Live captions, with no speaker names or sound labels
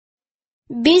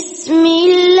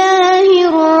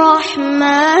பிஸ்மில்லாஹிர்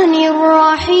ரஹ்மானிர்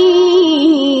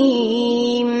ரஹீம்.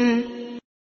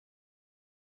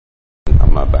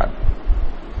 அம்மா பாத்.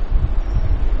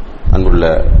 அன்புள்ள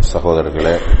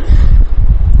சகோதரர்களே,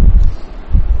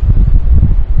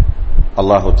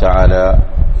 அல்லாஹு தஆலா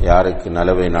யாருக்கு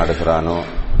நலவை நாடுகிறானோ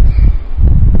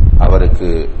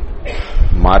அவருக்கு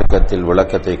மார்க்கத்தில்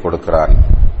விளக்கத்தை கொடுக்கிறான்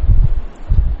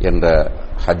என்ற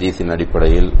ஹதீஸின்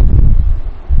அடிப்படையில்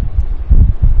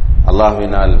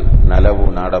அல்லாஹ்வினால் நலவு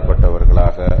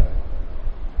நாடப்பட்டவர்களாக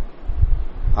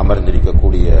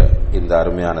அமர்ந்திருக்கக்கூடிய இந்த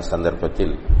அருமையான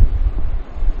சந்தர்ப்பத்தில்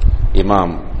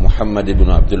இமாம் முஹம்மது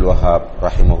இப்னு அப்துல் வஹாப்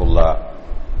ரஹிமஹுல்லா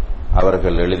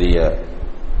அவர்கள் எழுதிய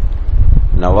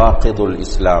நவாகிதுல்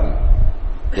இஸ்லாம்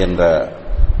என்ற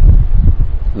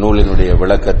நூலினுடைய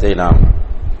விளக்கத்தை நாம்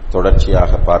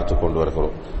தொடர்ச்சியாக பார்த்துக் கொண்டு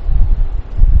வருகிறோம்.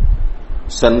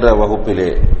 சென்ற வகுப்பிலே,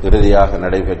 இறுதியாக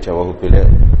நடைபெற்ற வகுப்பிலே,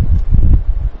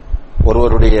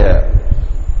 ஒருவருடைய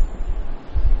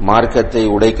மார்க்கத்தை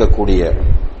உடைக்கக்கூடிய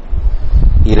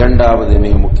இரண்டாவது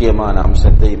மிக முக்கியமான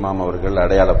அம்சத்தை இமாம் அவர்கள்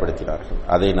அடையாளப்படுத்தினார்கள்.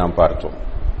 அதை நாம் பார்த்தோம்.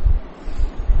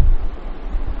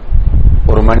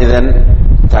 ஒரு மனிதன்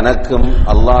தனக்கும்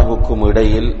அல்லாஹுக்கும்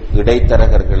இடையில்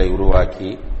இடைத்தரகர்களை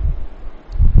உருவாக்கி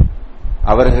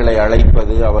அவர்களை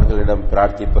அழைப்பது, அவர்களிடம்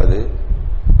பிரார்த்திப்பது,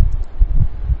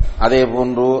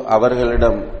 அதேபோன்று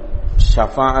அவர்களிடம்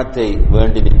ஷஃபாஅத்தை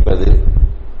வேண்டி நிற்பது,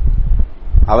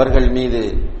 அவர்கள் மீது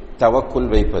தவக்குல்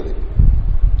வைப்பது.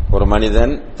 ஒரு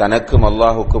மனிதன் தனக்கும்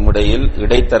அல்லாஹுக்கும் இடையில்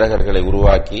இடைத்தரகர்களை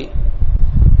உருவாக்கி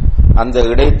அந்த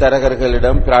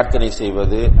இடைத்தரகர்களிடம் பிரார்த்தனை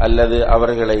செய்வது அல்லது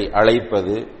அவர்களை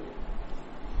அழைப்பது,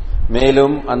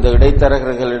 மேலும் அந்த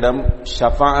இடைத்தரகர்களிடம்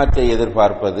ஷஃபாஅத்தை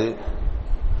எதிர்பார்ப்பது,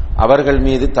 அவர்கள்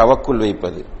மீது தவக்குல்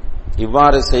வைப்பது.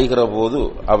 இவ்வாறு செய்கிற போது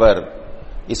அவர்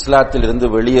இஸ்லாத்திலிருந்து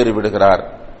வெளியேறிவிடுகிறார்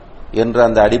என்ற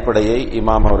அந்த அடிப்படையை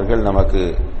இமாம் அவர்கள் நமக்கு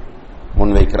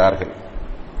முன்வைக்கிறார்கள்.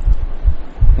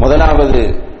 முதலாவது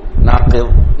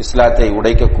நாக்கில் இஸ்லாத்தை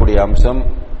உடைக்கக்கூடிய அம்சம்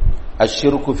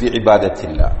அஷ்ஷிருக்கு ஃபி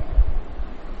இபாதத்தில்லாஹ்,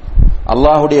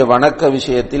 அல்லாஹுடைய வணக்க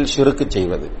விஷயத்தில் ஷிர்க்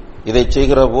செய்வது. இதை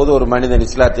செய்கிற போது ஒரு மனிதன்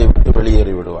இஸ்லாத்தை விட்டு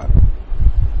வெளியேறி விடுவார்.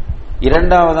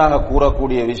 இரண்டாவதாக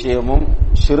கூறக்கூடிய விஷயமும்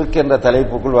ஷிர்க் என்ற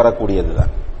தலைப்புக்குள்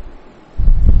வரக்கூடியதுதான்.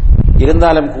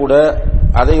 இருந்தாலும் கூட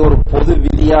அதை ஒரு பொது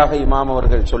விதியாக இமாம்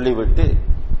அவர்கள் சொல்லிவிட்டு,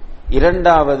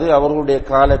 இரண்டாவது அவர்களுடைய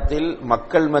காலத்தில்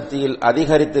மக்கள் மத்தியில்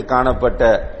அதிகரித்து காணப்பட்ட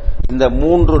இந்த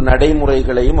 3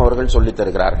 நடைமுறைகளையும் அவர்கள் சொல்லித்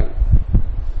தருகிறார்கள்.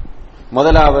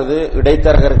 முதலாவது,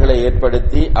 இடைத்தரகர்களை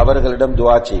ஏற்படுத்தி அவர்களிடம்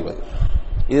துஆ செய்வது.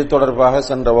 இது தொடர்பாக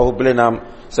சென்ற வகுப்பிலே நாம்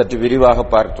சற்று விரிவாக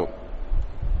பார்த்தோம்.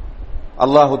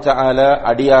 அல்லாஹு தஆலா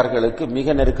அடியார்களுக்கு மிக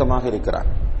நெருக்கமாக இருக்கிறான்.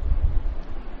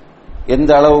 எந்த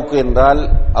அளவுக்கு என்றால்,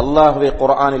 அல்லாஹ்வே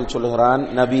குர்ஆனில் சொல்கிறான்,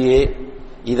 நபியே,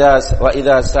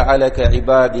 இதா சஅலக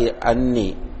இபாதி அன்னி,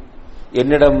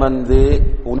 உன்னிடம்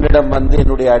வந்து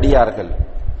என்னுடைய அடியார்கள்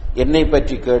என்னை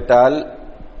பற்றி கேட்டால்,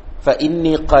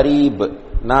 ஃபஇன்னி கரீப்,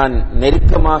 நான்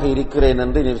நெருக்கமாக இருக்கிறேன்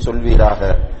என்று நீர் சொல்வீராக.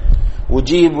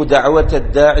 உஜீபு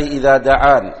தஅவத்தத் தாஇ இதா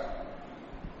தஆன்,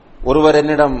 ஒருவர்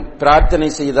என்னிடம் பிரார்த்தனை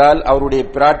செய்தால் அவருடைய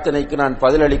பிரார்த்தனைக்கு நான்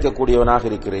பதிலளிக்கக்கூடியவனாக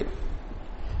இருக்கிறேன்.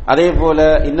 அதே போல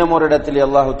இன்னும் ஒரு இடத்தில்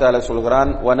அல்லாஹு தஆலா சொல்கிறான்,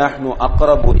 வனஹ்னு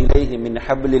அக்ரபு இலைஹி மின்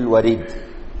ஹப்லில் வரீத்,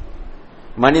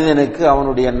 மனிதனுக்கு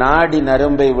அவனுடைய நாடி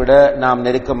நரம்பை விட நாம்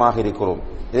நெருக்கமாக இருக்கிறோம்.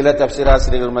 இதில் தஃப்சீர்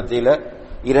ஆசிரியர்கள் மத்தியில்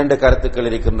 2 கருத்துக்கள்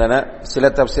இருக்கின்றன. சில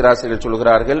தஃப்சீர் ஆசிரியர்கள்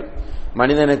சொல்கிறார்கள்,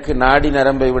 மனிதனுக்கு நாடி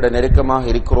நரம்பை விட நெருக்கமாக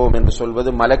இருக்கிறோம் என்று சொல்வது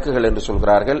மலக்குகள் என்று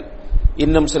சொல்கிறார்கள்.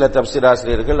 இன்னும் சில தஃப்சீர்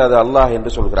ஆசிரியர்கள் அது அல்லாஹ்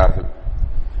என்று சொல்கிறார்கள்.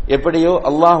 எப்படியோ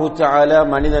அல்லாஹு தஆலா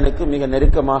மனிதனுக்கு மிக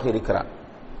நெருக்கமாக இருக்கிறான்.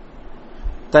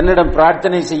 தன்னிடம்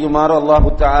பிரார்த்தனை செய்யுமாறு அல்லாஹு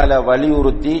தஆலா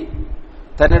வலியுறுத்தி,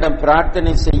 தன்னிடம்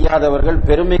பிரார்த்தனை செய்யாதவர்கள்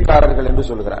பெருமைக்காரர்கள் என்று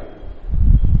சொல்கிறார்.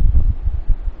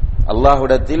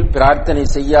 அல்லாஹ்விடத்தில் பிரார்த்தனை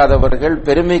செய்யாதவர்கள்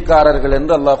பெருமைக்காரர்கள்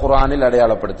என்று அல்லாஹ் குர்ஆனில்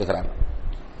அடையாளப்படுத்துகிறார்.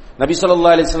 நபி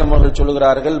ஸல்லல்லாஹு அலைஹி வஸல்லம் அவர்கள்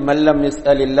சொல்கிறார்கள், மல்லம்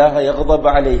யஸ்அலில்லாஹ யக்தப்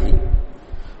அலைஹி,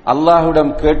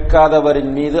 அல்லாஹ்விடம்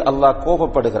கேட்காதவரின் மீது அல்லாஹ்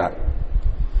கோபப்படுகிறார்.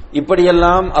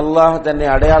 இப்படியெல்லாம் அல்லாஹ் தன்னை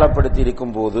அடையாளப்படுத்தி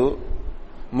இருக்கும் போது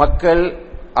மக்கள்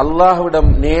அல்லாஹ்விடம்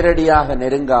நேரடியாக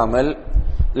நெருங்காமல்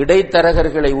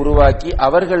இடைத்தரகர்களை உருவாக்கி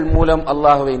அவர்கள் மூலம்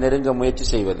அல்லாஹ்வை நெருங்க முயற்சி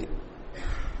செய்வது,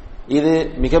 இது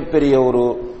மிகப்பெரிய ஒரு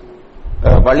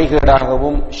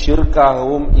வழிகேடாகவும்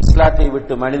ஷிர்காகவும் இஸ்லாத்தை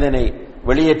விட்டு மனிதனை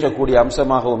வெளியேற்றக்கூடிய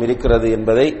அம்சமாகவும் இருக்கிறது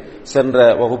என்பதை சென்ற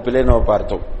வகுப்பிலே நாம்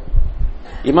பார்த்தோம்.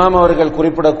 இமாம் அவர்கள்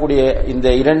குறிப்பிடக்கூடிய இந்த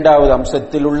இரண்டாவது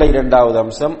அம்சத்தில் உள்ள இரண்டாவது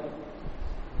அம்சம்,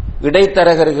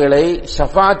 இடைத்தரகர்களை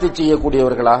ஷஃபாஅத்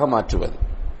செய்யக்கூடியவர்களாக மாற்றுவது.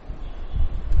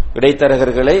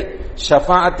 இடைத்தரகர்களை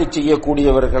ஷஃபாஅத்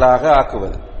செய்யக்கூடியவர்களாக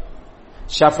ஆக்குவது.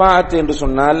 ஷஃபாஅத் என்று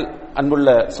சொன்னால், அன்புள்ள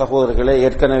சகோதரர்களே,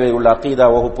 ஏற்கனவே உள்ள அகீதா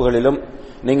வகுப்புகளிலும்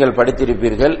நீங்கள்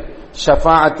படித்திருப்பீர்கள்.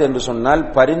 ஷஃபாஅத் என்று சொன்னால்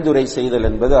பரிந்துரை செய்தல்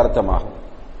என்பது அர்த்தமாகும்.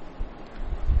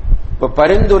 இப்ப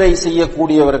பரிந்துரை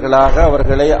செய்யக்கூடியவர்களாக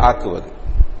அவர்களை ஆக்குவது.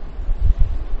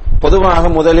 பொதுவாக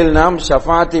முதலில் நாம்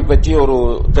ஷஃபாத்தை பற்றி ஒரு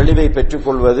தெளிவை பெற்றுக்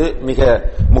கொள்வது மிக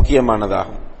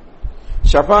முக்கியமானதாகும்.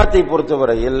 ஷஃபாத்தை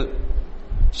பொறுத்தவரையில்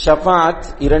ஷஃபாத்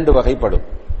இரண்டு வகைப்படும்.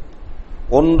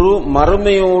 ஒன்று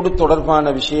மறுமையோடு தொடர்பான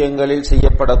விஷயங்களில்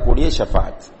செய்யப்படக்கூடிய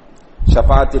ஷஃபாத்.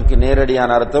 ஷஃபாத்திற்கு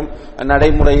நேரடியான அர்த்தம்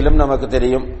நடைமுறையிலும் நமக்கு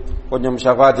தெரியும். கொஞ்சம்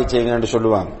ஷஃபாத்தி செய்யுங்க என்று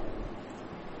சொல்லுவாங்க.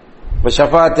 இப்ப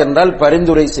ஷஃபாத் என்றால்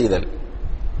பரிந்துரை செய்தல்.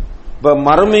 இப்ப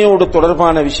மறுமையோடு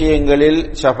தொடர்பான விஷயங்களில்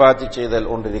ஷஃபாத்தி செய்தல்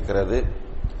ஒன்று இருக்கிறது.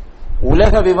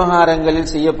 உலக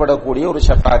விவகாரங்களில் செய்யப்படக்கூடிய ஒரு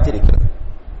ஷஃபாத் இருக்கிறது.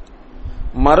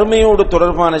 மறுமையோடு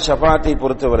தொடர்பான ஷஃபாத்தை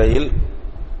பொறுத்தவரையில்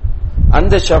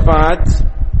அந்த ஷஃபாத்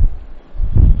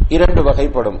இரண்டு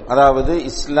வகைப்படும். அதாவது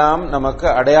இஸ்லாம் நமக்கு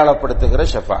அடையாளப்படுத்துகிற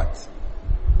ஷஃபாத்.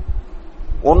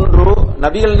 ஒன்று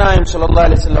நபிகள் நாயகம் ஸல்லல்லாஹு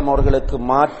அலைஹி வஸல்லம் அவர்களுக்கு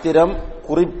மாத்திரம்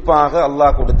குறிப்பாக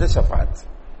அல்லாஹ் கொடுத்த ஷஃபாத்.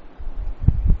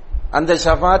 அந்த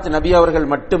ஷஃபாத் நபி அவர்கள்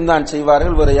மட்டும்தான்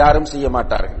செய்வார்கள், வேறு யாரும் செய்ய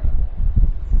மாட்டார்கள்.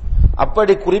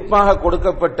 அப்படி குறிப்பாக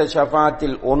கொடுக்கப்பட்ட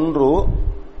ஷஃபாத்தில் ஒன்று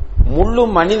முழு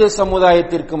மனித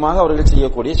சமுதாயத்திற்குமாக அவர்கள்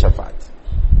செய்யக்கூடிய ஷஃபாத்.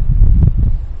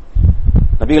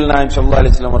 நபிகள் நாயகம் ஸல்லல்லாஹு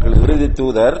அலைஹி வஸல்லம் அவர்கள் இறுதி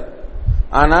தூதர்.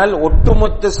 ஆனால்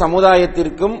ஒட்டுமொத்த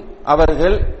சமுதாயத்திற்கும்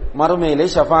அவர்கள் மறுமையிலே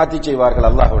ஷஃபாத்தி செய்வார்கள்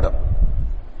அல்லாஹ்விடம்.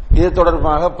 இது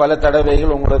தொடர்பாக பல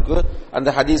தடவைகள் உங்களுக்கு அந்த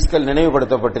ஹதீஸ்கள்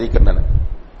நினைவுபடுத்தப்பட்டிருக்கின்றன.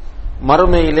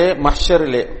 மறுமையிலே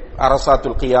மஹ்ஷரிலே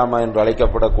அரசாத்துல் கியாமா என்று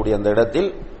அழைக்கப்படக்கூடிய அந்த இடத்தில்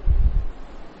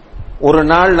ஒரு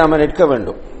நாள் நாம் நிற்க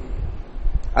வேண்டும்.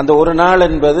 அந்த ஒரு நாள்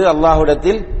என்பது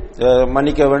அல்லாஹ்விடத்தில்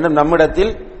மன்னிக்க வேண்டும்,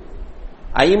 நம்மிடத்தில்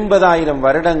 50,000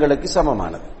 வருடங்களுக்கு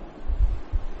சமமானது.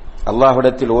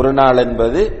 அல்லாஹ்விடத்தில் ஒரு நாள்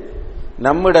என்பது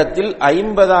நம்மிடத்தில்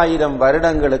 50,000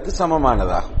 வருடங்களுக்கு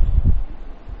சமமானதாகும்.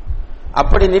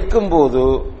 அப்படி நிற்கும் போது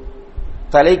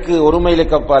தலைக்கு ஒரு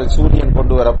மைலுக்கு அப்பால் சூரியன்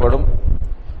கொண்டு வரப்படும்.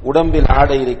 உடம்பில்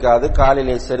ஆடை இருக்காது,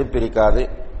 காலிலே செருப்பு இருக்காது.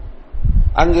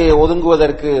 அங்கே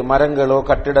ஒதுங்குவதற்கு மரங்களோ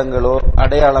கட்டிடங்களோ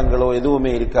அடையாளங்களோ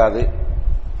எதுவுமே இருக்காது.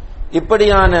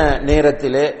 இப்படியான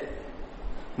நேரத்திலே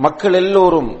மக்கள்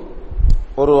எல்லோரும்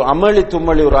ஒரு அமளி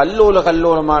தும்மளி, ஒரு அல்லோல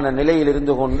கல்லோலமான நிலையில்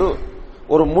இருந்து கொண்டு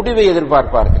ஒரு முடிவை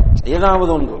எதிர்பார்ப்பார்கள்.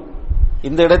 ஏதாவது ஒன்று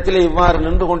இந்த இடத்திலே இவ்வாறு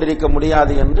நின்று கொண்டிருக்க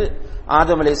முடியாது என்று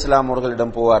ஆதம் அலைஹிஸ்ஸலாம்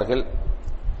அவர்களிடம் போவார்கள்.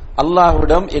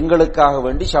 அல்லாஹ்விடம் எங்களுக்காக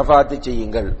வேண்டி ஷஃபாத்து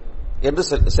செய்யுங்கள் என்று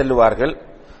செல்லுவார்கள்.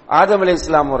 ஆதம்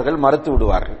அலைஹிஸ்ஸலாம் அவர்கள் மறுத்து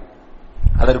விடுவார்கள்.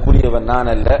 அதற்குரியவன்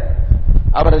நான் அல்ல.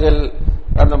 அவர்கள்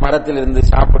அந்த மரத்திலிருந்து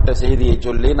சாப்பிட்ட செய்தியை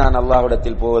சொல்லி நான்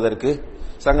அல்லாஹ்விடத்தில் போவதற்கு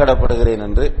சங்கடப்படுகிறேன்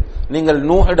என்று, நீங்கள்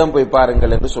நூஹிடம் போய்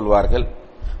பாருங்கள் என்று சொல்வார்கள்.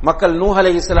 மக்கள் நூஹ்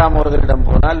அலைஹிஸ்ஸலாம் அவர்களிடம்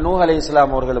போனால் நூஹ்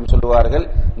அலைஹிஸ்ஸலாம் அவர்களும் சொல்லுவார்கள்,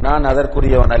 நான்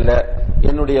அதற்குரியவன் அல்ல,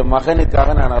 என்னுடைய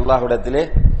மகனுக்காக நான் அல்லாஹ்விடத்திலே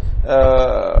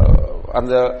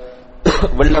அந்த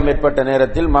வெள்ளம் ஏற்பட்ட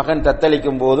நேரத்தில் மகன்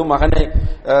தத்தளிக்கும் போது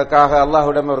மகனுக்காக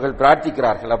அல்லாஹ்விடம் அவர்கள்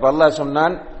பிரார்த்திக்கிறார்கள். அப்ப அல்லாஹ்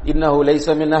சொன்னான், இன்னஹு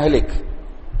லைஸ மின் அஹ்லிக்,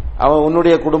 அவன்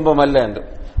உன்னுடைய குடும்பம் அல்ல என்று.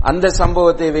 அந்த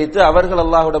சம்பவத்தை வைத்து அவர்கள்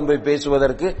அல்லாஹ்விடம் போய்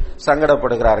பேசுவதற்கு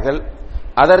சங்கடப்படுகிறார்கள்.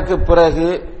 அதற்கு பிறகு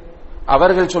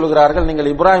அவர்கள் சொல்கிறார்கள்,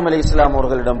 நீங்கள் இப்ராஹிம் அலைஹிஸ்ஸலாம்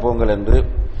அவர்களிடம் போங்கள் என்று.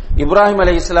 இப்ராஹிம்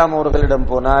அலைஹிஸ்ஸலாம் அவர்களிடம்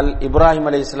போனால் இப்ராஹிம்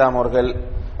அலைஹிஸ்ஸலாம் அவர்கள்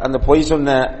அந்த பொய் சொன்ன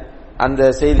அந்த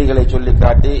செய்திகளை சொல்லி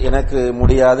காட்டி, எனக்கு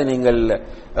முடியாது, நீங்கள்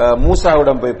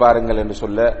மூசாவிடம் போய் பாருங்கள் என்று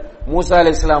சொல்ல, மூசா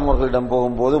அலைஹிஸ்ஸலாம் அவர்களிடம்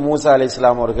போகும்போது மூசா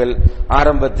அலைஹிஸ்ஸலாம் அவர்கள்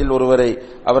ஆரம்பத்தில் ஒருவரை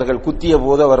அவர்கள் குத்திய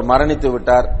போது அவர் மரணித்து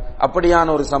விட்டார். அப்படியான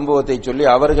ஒரு சம்பவத்தை சொல்லி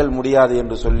அவர்கள் முடியாது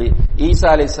என்று சொல்லி ஈசா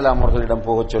அலைஹிஸ்ஸலாம் அவர்களிடம்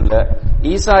போகச் சொல்ல,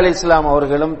 ஈசா அலைஹிஸ்ஸலாம்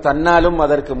அவர்களும் தன்னாலும்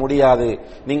அதற்கு முடியாது,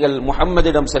 நீங்கள்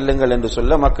முஹம்மதிடம் செல்லுங்கள் என்று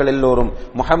சொல்ல, மக்கள் எல்லோரும்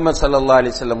முஹம்மது ஸல்லல்லாஹு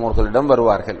அலைஹி வஸல்லம் அவர்களிடம்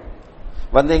வருவார்கள்.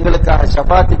 வந்து எங்களுக்காக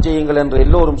ஷஃபாத் செய்யுங்கள் என்று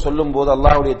எல்லோரும் சொல்லும் போது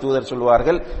அல்லாஹ்வுடைய தூதர்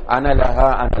சொல்வார்கள், அனலஹா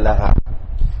அனலஹா,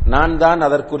 நான் தான்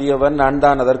அதற்குரியவன், நான்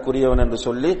தான் அதற்குரியவன் என்று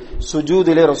சொல்லி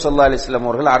சுஜூதிலே ரசூலுல்லாஹி அலைஹி வஸல்லம்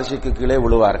அவர்கள் அர்ஷுக்கு கீழே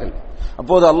விழுவார்கள்.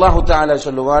 அப்போது அல்லாஹ் தஆலா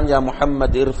சொல்லுவான், யா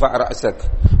முஹம்மத் இர்ஃபா ரஅஸக்,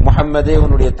 முஹம்மதே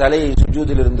உன்னுடைய தலையை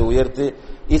சுஜூதிலிருந்து உயர்த்து,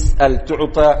 இஸ்அல்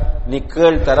துஅதா, நீ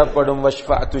கேள் தரப்படும்,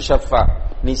 வஷ்ஃபா துஷஃபா,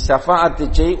 நீ ஷஃபாஅத்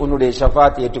செய், உன்னுடைய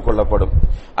ஷஃபாத் ஏற்றுக்கொள்ளப்படும்.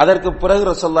 அதற்கு பிறகு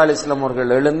ரசூலுல்லாஹி அலைஹி வஸல்லம்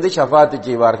அவர்கள் எழுந்து ஷஃபாத்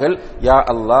செய்வார்கள், யா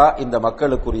அல்லாஹ் இந்த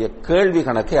மக்களுக்குரிய கேள்வி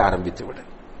கணக்கை ஆரம்பித்து விடு.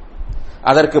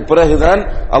 அதற்கு பிறகுதான்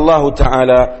அல்லாஹு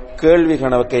தஆலா கேள்வி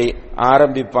கணக்கை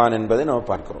ஆரம்பிப்பான் என்பதை நாம்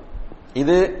பார்க்கிறோம்.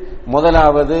 இது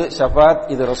முதலாவது ஷஃபாத்.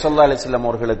 இது ரசூலுல்லாஹி அலைஹி வஸல்லம்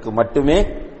அவர்களுக்கு மட்டுமே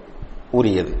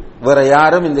உரியது, வேற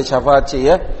யாரும் இந்த ஷஃபாத் செய்ய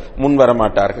முன்வர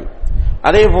மாட்டார்கள்.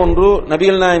 அதே போன்று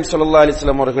நபிகள் நாயகம் ஸல்லல்லாஹு அலைஹி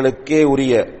வஸல்லம் அவர்களுக்கே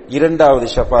உரிய இரண்டாவது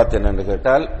ஷஃபாத் என்னென்று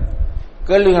கேட்டால்,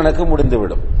 கேள்வி கணக்கு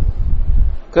முடிந்துவிடும்.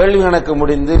 கேள்வி கணக்கு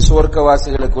முடிந்து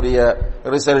சுவர்க்கவாசிகளுக்குரிய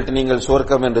ரிசல்ட், நீங்கள்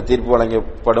சுவர்க்கம் என்று தீர்ப்பு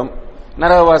வழங்கப்படும்.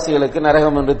 நரகவாசிகளுக்கு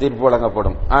நரகம் என்று தீர்ப்பு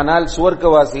வழங்கப்படும். ஆனால்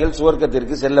சுவர்க்கவாசிகள்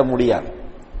சுவர்க்கத்திற்கு செல்ல முடியாது.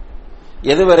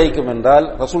 எதுவரைக்கும் என்றால்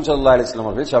ரசூல் ஸல்லல்லாஹு அலைஹி வஸல்லம்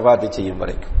அவர்கள் ஷஃபாத் செய்யும்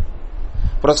வரைக்கும்.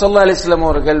 ரசூல் ஸல்லல்லாஹு அலைஹி வஸல்லம்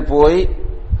அவர்கள் போய்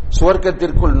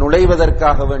சுவர்க்கத்திற்குள்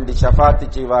நுழைவதற்காக வேண்டி ஷஃபாத்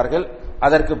செய்வார்கள்.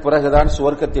 அதற்கு பிறகுதான்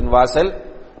சுவர்க்கத்தின் வாசல்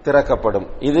திறக்கப்படும்.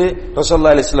 இது ரசூல்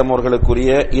ஸல்லல்லாஹு அலைஹி வஸல்லம்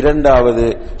அவர்களுக்குரிய இரண்டாவது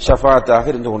ஷஃபாத்தாக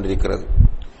இருந்து கொண்டிருக்கிறது.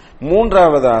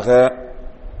 மூன்றாவதாக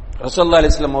ரசூல் ஸல்லல்லாஹு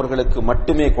அலைஹி வஸல்லம் அவர்களுக்கு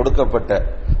மட்டுமே கொடுக்கப்பட்ட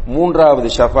மூன்றாவது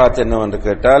ஷஃபாத் என்னவென்று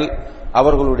கேட்டால்,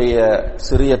 அவர்களுடைய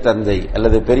சிறிய தந்தை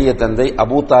அல்லது பெரிய தந்தை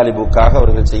அபூ தாலிபுக்காக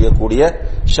அவர்கள் செய்யக்கூடிய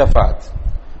ஷஃபாத்.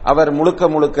 அவர் முழுக்க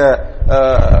முழுக்க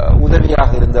உதவியாக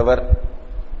இருந்தவர்.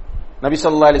 நபி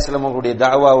ஸல்லல்லாஹு அலைஹி வஸல்லம் அவர்களுடைய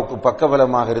தஅவாவுக்கு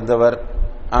பக்கபலமாக இருந்தவர்.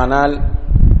 ஆனால்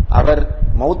அவர்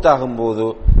மௌத்தாகும் போது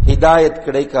ஹிதாயத்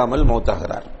கிடைக்காமல்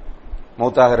மௌத்தாகிறார்.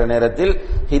 மௌத்தாகிற நேரத்தில்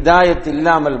ஹிதாயத்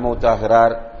இல்லாமல்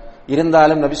மௌத்தாகிறார்.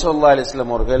 இருந்தாலும் நபி ஸல்லல்லாஹு அலைஹி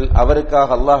வஸல்லம் அவர்கள் அவருக்காக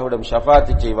அல்லாஹ்விடம்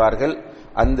ஷஃபாத் செய்வார்கள்.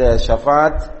 அந்த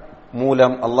ஷஃபாத்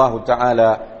மூலம் அல்லாஹு தஆலா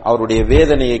அவருடைய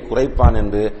வேதனையை குறைப்பான்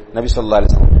என்று நபி ஸல்லல்லாஹு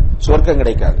அலைஹி வஸல்லம். சொர்க்கம்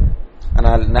கிடைக்காது,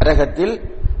 ஆனால் நரகத்தில்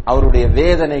அவருடைய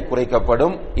வேதனை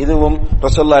குறைக்கப்படும். இதுவும்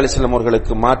ரசூலுல்லாஹி அலைஹி வஸல்லம்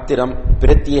அவர்களுக்கு மாத்திரம்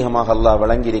பிரத்யேகமாக அல்லாஹ்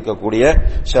வழங்கி இருக்கக்கூடிய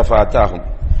ஷஃபாத் ஆகும்.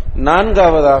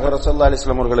 நான்காவதாக ரசூலுல்லாஹி அலைஹி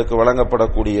வஸல்லம் அவர்களுக்கு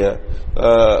வழங்கப்படக்கூடிய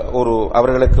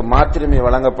அவர்களுக்கு மாத்திரமே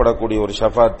வழங்கப்படக்கூடிய ஒரு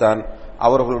ஷஃபாத் தான்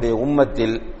அவர்களுடைய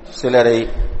உம்மத்தில் சிலரை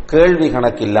கேள்வி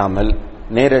கணக்கில்லாமல்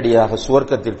நேரடியாக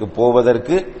சுவர்க்கத்திற்கு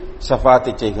போவதற்கு ஷஃபாத்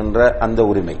செய்கின்ற அந்த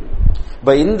உரிமை.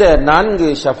 இந்த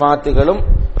 4 ஷஃபாத்துகளும்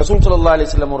ரசூல் ஸல்லல்லாஹு அலைஹி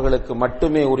வஸல்லம் அவர்களுக்கு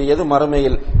மட்டுமே உரியது.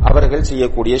 மறுமையில் அவர்கள்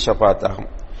செய்யக்கூடிய ஷஃபாத் ஆகும்.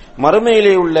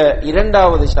 மறுமையிலே உள்ள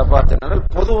இரண்டாவது ஷஃபாத் என்றால்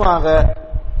பொதுவாக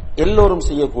எல்லோரும்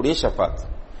செய்யக்கூடிய ஷஃபாத்.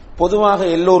 பொதுவாக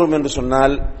எல்லோரும் என்று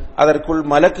சொன்னால் அதற்குள்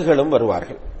மலக்குகளும்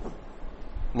வருவார்கள்.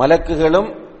 மலக்குகளும்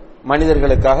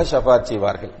மனிதர்களுக்காக ஷஃபாத்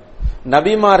செய்வார்கள்.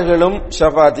 நபிமார்களும்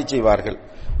ஷஃபாத் செய்வார்கள்.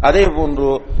 அதே போன்று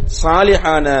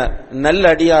சாலிஹான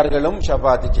நல்லடியார்களும்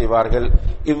ஷஃபாத் செய்வார்கள்.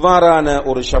 இவ்வாறான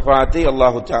ஒரு ஷஃபாத்தை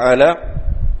அல்லாஹு தஆலா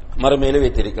மறுமையிலே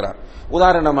வைத்திருக்கிறார்.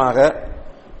 உதாரணமாக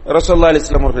ரசூலுல்லாஹி அலைஹி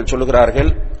வஸல்லம் அவர்கள்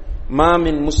சொல்கிறார்கள், ما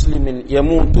من مسلم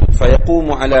يموت فيقوم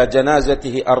على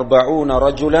جنازته 40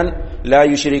 رجلا لا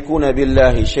يشركون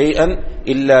بالله شيئا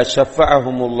إلا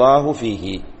شفعهم الله فيه.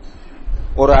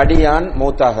 ஒரு அடியான்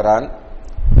மௌத்தாகிறான்,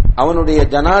 அவனுடைய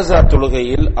ஜனாசா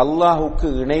தொழுகையில் அல்லாஹுக்கு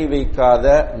இணை வைக்காத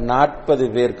 40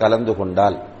 பேர் கலந்து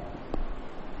கொண்டால்,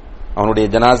 அவனுடைய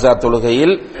ஜனாசா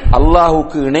தொழுகையில்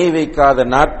அல்லாஹுக்கு இணை வைக்காத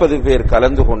 40 பேர்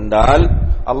கலந்து கொண்டால்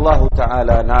அல்லாஹு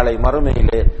தஆலா நாளை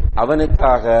மறுமையிலே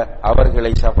அவனுக்காக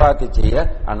அவர்களை ஷஃபாத் செய்ய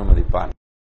அனுமதிப்பான்.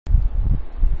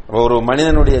 ஒரு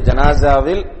மனிதனுடைய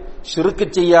ஜனாசாவில் ஷிர்க்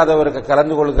செய்யாதவருக்கு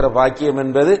கலந்து கொள்கிற பாக்கியம்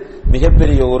என்பது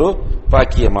மிகப்பெரிய ஒரு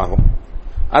பாக்கியமாகும்.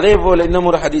 அதே போல இன்னும்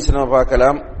ஒரு ஹதீஸ் நம்ம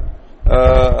பார்க்கலாம்.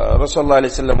 ரசூலுல்லாஹி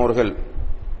அலைஹி வஸல்லம் அவர்கள்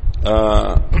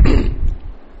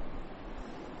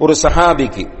ஒரு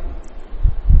சஹாபிக்கு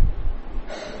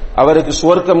அவருக்கு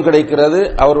சுவர்க்கம் கிடைக்கிறது,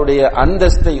 அவருடைய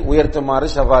அந்தஸ்தை உயர்த்துமாறு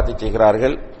ஷஃபாத்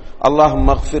செய்கிறார்கள்.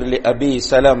 அல்லாஹும்ம இக்ஃபிர் லி அபி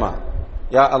சலமா,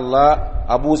 யா அல்லாஹ்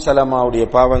அபூ சலமாவுடைய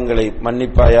பாவங்களை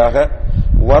மன்னிப்பாயாக.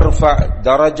 வர்ஃபா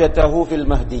தரஜதஹு ஃபில்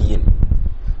மஹ்தியின்,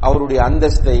 அவருடைய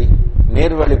அந்தஸ்தை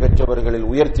நேர்வழி பெற்றவர்களில்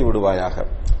உயர்த்தி விடுவாயாக.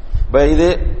 இது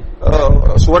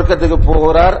சுவர்க்கத்துக்கு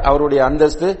போகிறார், அவருடைய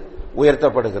அந்தஸ்து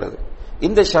உயர்த்தப்படுகிறது.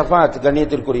 இந்த ஷஃபாத்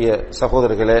கண்ணியத்திற்குரிய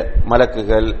சகோதரர்களே,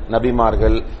 மலக்குகள்,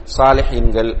 நபிமார்கள்,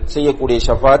 சாலிஹீன்கள் செய்யக்கூடிய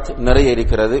ஷஃபாத் நிறைய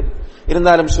இருக்கிறது.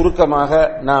 இருந்தாலும் சுருக்கமாக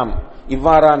நாம்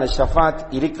இவ்வாறான ஷஃபாத்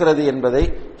இருக்கிறது என்பதை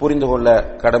புரிந்து கொள்ள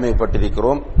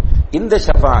கடமைப்பட்டிருக்கிறோம். இந்த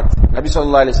ஷஃபாத் நபி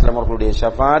ஸல்லல்லாஹு அலைஹி வஸல்லம் அவர்களுடைய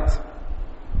ஷஃபாத்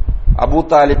அபூ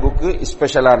தாலிபுக்கு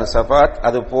ஸ்பெஷலான ஷஃபாத்.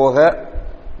 அது போக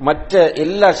மற்ற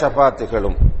எல்லா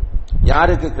ஷஃபாத்துகளும்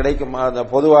யாருக்கு கிடைக்கும்,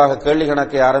 பொதுவாக கேள்வி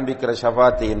கணக்கை ஆரம்பிக்கிற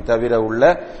ஷஃபாத்தையும் தவிர உள்ள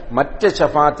மற்ற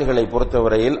ஷஃபாத்துகளை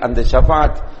பொறுத்தவரையில் அந்த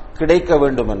ஷஃபாத் கிடைக்க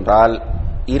வேண்டும் என்றால்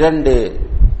 2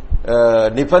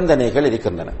 நிபந்தனைகள்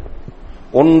இருக்கின்றன.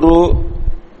 ஒன்று,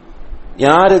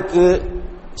 யாருக்கு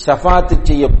ஷஃபாத்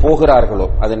செய்ய போகிறார்களோ,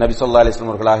 அது நபி ஸல்லல்லாஹு அலைஹி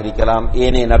வஸல்லம் அவர்களாக இருக்கலாம்,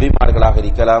 ஏனைய நபிமார்களாக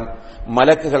இருக்கலாம்,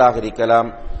 மலக்குகளாக இருக்கலாம்,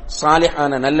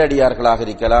 சாலிஹான நல்லடியார்களாக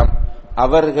இருக்கலாம்,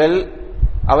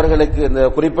 அவர்களுக்கு இந்த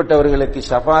குறிப்பிட்டவர்களுக்கு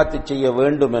ஷஃபாத் செய்ய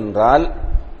வேண்டும் என்றால்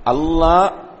அல்லாஹ்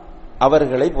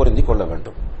அவர்களை பொருந்திக் கொள்ள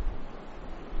வேண்டும்.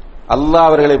 அல்லாஹ்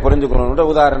அவர்களை பொருந்திக் கொள்ள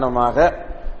வேண்டும். உதாரணமாக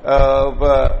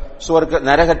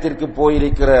நரகத்திற்கு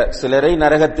போயிருக்கிற சிலரை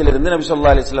நரகத்திலிருந்து நபி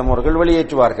ஸல்லல்லாஹு அலைஹி வஸல்லம் அவர்கள்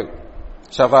வெளியேற்றுவார்கள்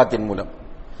ஷஃபாத்தின் மூலம்.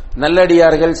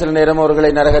 நல்லடியார்கள் சில நேரம்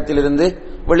அவர்களை நரகத்திலிருந்து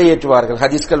வெளியேற்றுவார்கள்.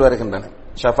 ஹதீஸ்கள் வருகின்றன.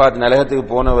 ஷஃபாத் நரகத்துக்கு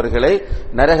போனவர்களை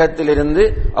நரகத்திலிருந்து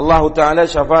அல்லாஹு தஆலா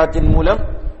ஷஃபாத்தின் மூலம்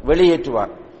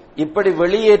வெளியேற்றுவார். இப்படி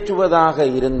வெளியேற்றுவதாக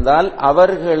இருந்தால்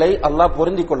அவர்களை அல்லாஹ்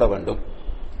பொருந்திக் கொள்ள வேண்டும்.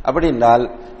 அப்படி என்றால்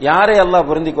யாரை அல்லாஹ்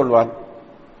பொருந்திக் கொள்வான்?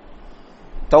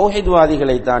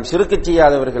 தௌஹீத்வாதிகளைத்தான், ஷிர்க்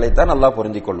செய்யாதவர்களைத்தான் அல்லாஹ்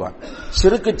பொருந்திக் கொள்வான்.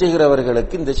 ஷிர்க்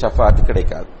செய்கிறவர்களுக்கு இந்த ஷஃபாத்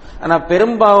கிடைக்காது. ஆனா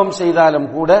பெரும்பாவம் செய்தாலும்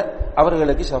கூட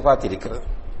அவர்களுக்கு ஷஃபாத் இருக்கிறது.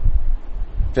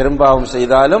 பெரும்பாவம்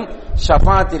செய்தாலும்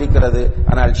ஷஃபாத் இருக்கிறது.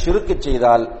 ஆனால் ஷிர்க்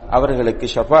செய்தால் அவர்களுக்கு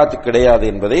ஷஃபாத் கிடையாது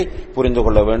என்பதை புரிந்து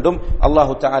கொள்ள வேண்டும்.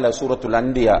 அல்லாஹு தஆலா சூரத்துல்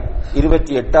அன்பியா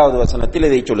 28வது வசனத்தில்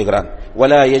இதை சொல்கிறான்.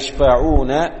 வலா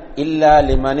யஷ்ஃபஊன இல்லா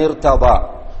லிமன் இர்ததா.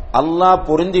 அல்லாஹ்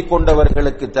பொருந்திக்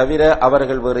கொண்டவர்களுக்கு தவிர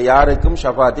அவர்கள் வேறு யாருக்கும்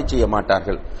ஷஃபாத் செய்ய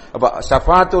மாட்டார்கள். அப்ப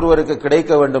ஷஃபாத் ஒருவருக்கு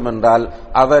கிடைக்க வேண்டும் என்றால்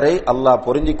அவரை அல்லாஹ்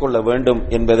பொருந்திக் கொள்ள வேண்டும்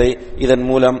என்பதை இதன்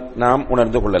மூலம் நாம்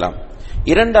உணர்ந்து கொள்ளலாம்.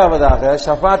 இரண்டாவதாக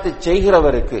ஷஃபாத்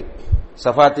செய்கிறவருக்கு,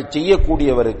 ஷஃபாத்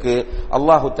செய்யக்கூடியவருக்கு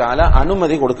அல்லாஹு தஆலா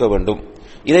அனுமதி கொடுக்க வேண்டும்.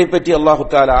 இதை பற்றி அல்லாஹு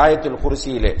தஆலா ஆயத்துல்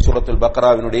குர்சியிலே சூரத்துல்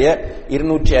பக்ராவினுடைய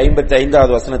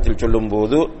 255வது வசனத்தில்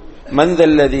சொல்லும்போது மன்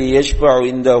தல்லதி யஷ்ஃபஉ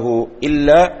இன்தஹு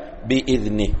இல்லா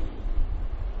பிஇذنி,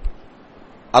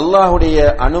 அல்லாஹ்வுடைய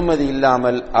அனுமதி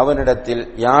இல்லாமல் அவனிடத்தில்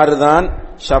யார்தான்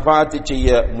ஷஃபாத் செய்ய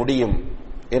முடியும்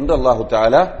என்று அல்லாஹு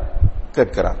தஆலா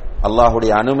கேட்கிறார்.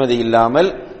 அல்லாஹ்வுடைய அனுமதி இல்லாமல்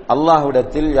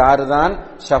அல்லாஹ்விடத்தில் யார்தான்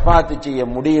ஷஃபாத் செய்ய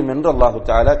முடியும் என்று அல்லாஹு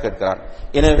தஆலா கேட்கிறார்.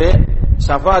 எனவே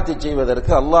ஷஃபாத்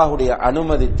செய்வதற்கு அல்லாஹ்வுடைய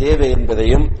அனுமதி தேவை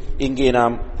என்பதையும் இங்கே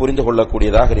நாம் புரிந்து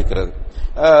கொள்ளக்கூடியதாக இருக்கிறது.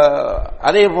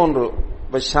 அதே போன்று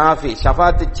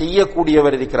ஷஃபாத்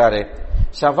செய்யக்கூடியவர் இருக்கிறாரே,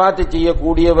 ஷஃபாத்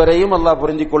செய்யக்கூடியவரையும் அல்லாஹ்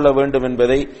புரிந்திக் கொள்ள வேண்டும்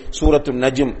என்பதை சூரத்து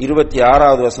நஜ்ம்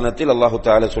 26வது வசனத்தில் அல்லாஹு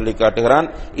தஆலா சொல்லி காட்டுகிறான்.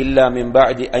 இல்லா மின்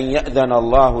பஅதி அன் யஅதன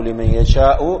அல்லாஹு லிமன்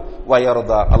யஷாஉ வ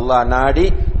யர்தா. அல்லாஹ் நாடி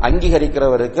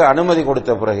அங்கீகரிக்கிறவருக்கு அனுமதி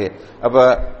கொடுத்த பிறகு அப்ப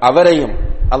அவரையும்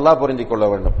அல்லாஹ் புரிந்திக் கொள்ள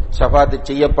வேண்டும். ஷஃபாத்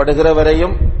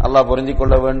செய்யப்படுகிறவரையும் அல்லாஹ் புரிந்திக்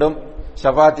கொள்ள வேண்டும்,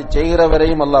 ஷஃபாத்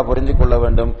செய்கிறவரையும் அல்லாஹ் புரிந்து கொள்ள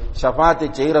வேண்டும். ஷஃபாத்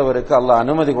செய்கிறவருக்கு அல்லாஹ்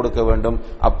அனுமதி கொடுக்க வேண்டும்.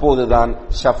 அப்போதுதான்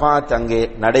ஷஃபாத் அங்கே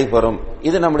நடைபெறும்.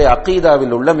 இது நம்முடைய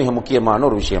அகீதாவில் உள்ள மிக முக்கியமான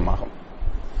ஒரு விஷயமாகும்.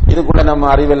 இதுக்குள்ள நம்ம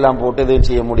அறிவெல்லாம் போட்டு எதுவும்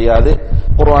செய்ய முடியாது.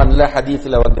 குர்ஆன்ல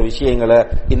ஹதீஸ்ல வந்த விஷயங்களை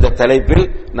இந்த தலைப்பில்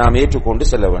நாம் ஏற்றுக்கொண்டு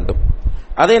செல்ல வேண்டும்.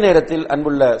 அதே நேரத்தில்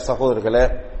அன்புள்ள சகோதரர்களே,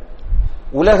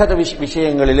 உலக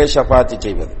விஷயங்களிலே ஷஃபாத்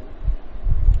செய்வது,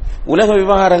 உலக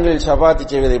விவகாரங்களில் ஷஃபாத்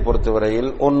செய்வதை பொறுத்தவரையில்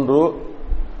ஒன்று,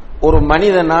 ஒரு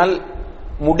மனிதனால்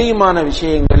முடியுமான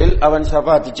விஷயங்களில் அவன்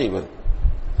ஷஃபாத் செய்வது.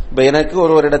 இப்ப எனக்கு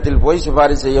ஒருவரிடத்தில் போய்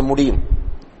சிபாரிசு செய்ய முடியும்,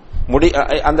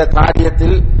 அந்த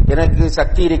காரியத்தில் எனக்கு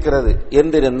சக்தி இருக்கிறது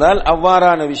என்றிருந்தால்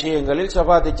அவ்வாறான விஷயங்களில்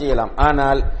ஷஃபாத் செய்யலாம்.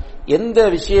 ஆனால் எந்த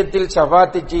விஷயத்தில்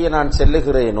ஷஃபாத் செய்ய நான்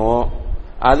செல்லுகிறேனோ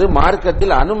அது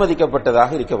மார்க்கத்தில்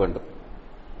அனுமதிக்கப்பட்டதாக இருக்க வேண்டும்.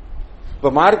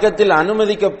 இப்ப மார்க்கத்தில்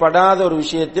அனுமதிக்கப்படாத ஒரு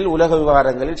விஷயத்தில் உலக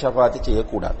விவகாரங்களில் ஷஃபாத்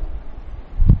செய்யக்கூடாது.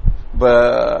 இப்ப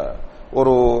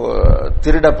ஒரு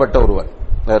திருடப்பட்ட ஒருவன்,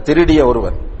 திருடிய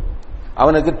ஒருவன்,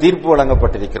 அவனுக்கு தீர்ப்பு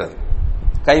வழங்கப்பட்டிருக்கிறது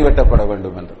கைவெட்டப்பட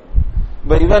வேண்டும் என்று.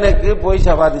 இப்ப இவனுக்கு போய்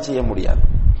ஷஃபாத் செய்ய முடியாது.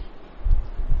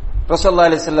 ரசூலுல்லாஹி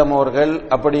அலைஹி வஸல்லம் அவர்கள்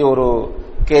அப்படி ஒரு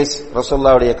கேஸ்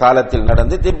ரசூலுல்லாஹ்வுடைய காலத்தில்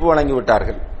நடந்து தீர்ப்பு வழங்கி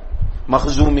விட்டார்கள்.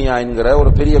 மஹ்சூமியா என்கிற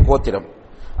ஒரு பெரிய கோத்திரம்,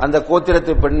 அந்த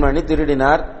கோத்திரத்து பெண்மணி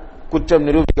திருடினார், குற்றம்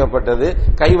நிரூபிக்கப்பட்டது,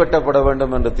 கைவெட்டப்பட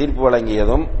வேண்டும் என்று தீர்ப்பு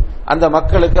வழங்கியதும் அந்த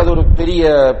மக்களுக்கு அது ஒரு பெரிய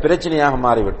பிரச்சனையாக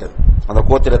மாறிவிட்டது. அந்த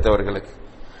கோத்திரத்தவர்களுக்கு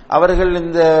அவர்கள்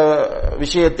இந்த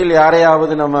விஷயத்தில்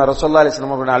யாரையாவது நம்ம ரசூலுல்லாஹி அலைஹி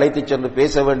வஸல்லம் அவர்கள் அழைத்து சென்று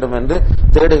பேச வேண்டும் என்று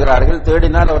தேடுகிறார்கள்.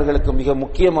 தேடினால் அவர்களுக்கு மிக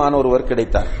முக்கியமான ஒருவர்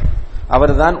கிடைத்தார்.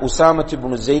 அவர்தான் உஸாமா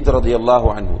இப்னு ஸைத் ரலியல்லாஹு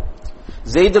அன்ஹு.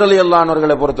 ஸைத் ரலியல்லாஹு அன்ஹு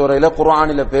அவர்களை பொறுத்தவரையில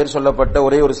குர்ஆனில் பெயர் சொல்லப்பட்ட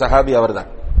ஒரே ஒரு சஹாபி அவர்தான்.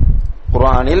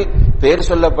 குர்ஆனில் பெயர்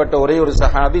சொல்லப்பட்ட ஒரே ஒரு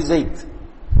சஹாபி ஸைத்.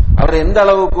 அவர் எந்த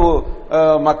அளவுக்கு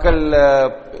மக்கள்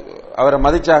அவரை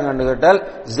மதிச்சாங்கன்னு கேட்டால்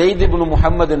ஸைத் இப்னு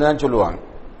முஹம்மது தான் சொல்லுவாங்க.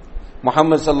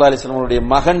 முஹம்மது ஸல்லல்லாஹு அலைஹி வஸல்லம் அவருடைய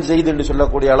மகன் ஸைத் என்று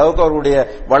சொல்லக்கூடிய அளவுக்கு அவருடைய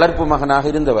வளர்ப்பு மகனாக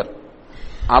இருந்தவர்.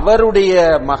 அவருடைய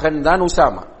மகன் தான்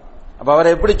உஸாமா. அப்ப அவரை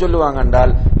எப்படி சொல்லுவாங்க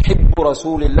என்றால் ஹிப்பு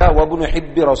ரசூலில்லாஹ் வ இப்னு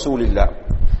ஹிப்பி ரசூலில்லாஹ்.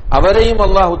 அவரையும்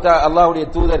அல்லாஹ்வுடைய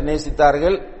தூதர்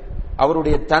நேசித்தார்கள்,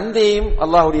 அவருடைய தந்தையையும்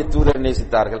அல்லாஹ்வுடைய தூதர்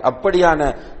நேசித்தார்கள். அப்படியான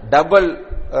டபுள்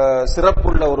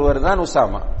சிறப்புள்ள ஒருவர் தான்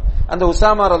உஸாமா. அந்த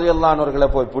உஸாமா ரலியல்லாஹு அன்ஹு அவர்களை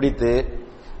போய் பிடித்து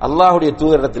அல்லாஹ்வுடைய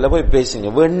தூதரிடத்தில் போய் பேசுங்க,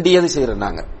 வேண்டியது செய்யறோம்,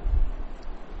 நாங்க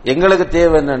எங்களுக்கு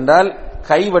தேவை என்னென்றால்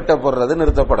கை வெட்டப்படுறது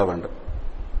நிறுத்தப்பட வேண்டும்.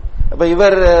 அப்ப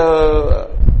இவர்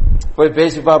போய்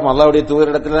பேசி பார்ப்போம், அல்லாஹ்வுடைய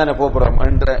தூதரிடத்தில் தானே போறோம்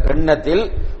என்ற எண்ணத்தில்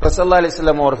ரசூலுல்லாஹி அலைஹி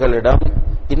வஸல்லம் அவர்களிடம்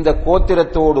இந்த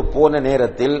கோத்திரத்தோடு போன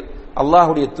நேரத்தில்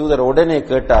அல்லாஹ்வுடைய தூதர் உடனே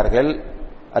கேட்டார்கள்,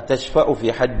 அத்தஷ்ஃபஉ ஃபி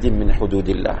ஹஜ்ஜின் மின்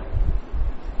ஹுதூதில்லாஹ்,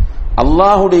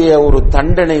 அல்லாஹ்வுடைய ஒரு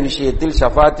தண்டனை விஷயத்தில்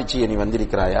ஷஃபாத் செய்ய நீ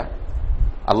வந்திருக்கிறாயா?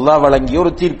 அல்லாஹ் வழங்கிய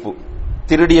ஒரு தீர்ப்பு,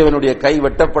 திருடியவனுடைய கை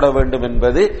வெட்டப்பட வேண்டும்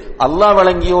என்பது அல்லாஹ்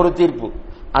வழங்கிய ஒரு தீர்ப்பு.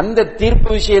 அந்த தீர்ப்பு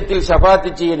விஷயத்தில் ஷஃபாத்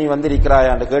செய்ய நீ வந்திருக்கிறாயா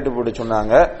என்று கேட்டுப்பட்டு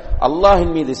சொன்னாங்க,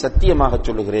 அல்லாஹின் மீது சத்தியமாக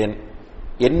சொல்லுகிறேன்,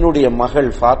 என்னுடைய மகள்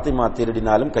ஃபாத்திமா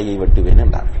திருடினாலும் கையை வெட்டுவேன்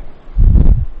என்றார்கள்.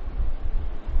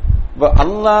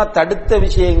 அல்லாஹ் தடுத்த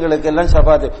விஷயங்களுக்கு எல்லாம்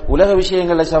ஷஃபாத், உலக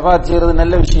விஷயங்கள்ல ஷஃபாத் செய்யறது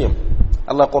நல்ல விஷயம்.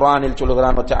 அல்லாஹ் குர்ஆனில்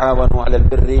சொல்லுகிறான், வதஆவனு அலல்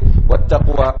பிர்ரி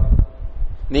வத்தக்வா,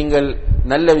 நீங்கள்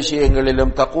நல்ல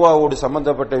விஷயங்களிலும் தக்வாவோடு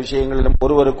சம்பந்தப்பட்ட விஷயங்களிலும்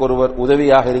ஒருவருக்கொருவர்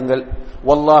உதவியாக இருங்கள்.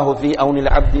 வல்லாஹு ஃபீ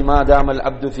அவுனில் அப்தி மா தாமல்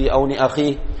அப்து ஃபீ அவுனி அஹீ,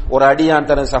 ஒரு அடியான்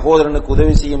தன் சகோதரனுக்கு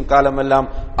உதவி செய்யும் காலமெல்லாம்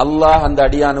அல்லாஹ் அந்த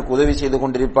அடியானுக்கு உதவி செய்து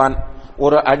கொண்டிருப்பான்.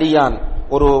 ஒரு அடியான்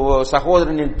ஒரு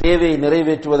சகோதரனின் தேவையை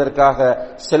நிறைவேற்றுவதற்காக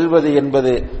செல்வது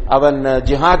என்பது அவன்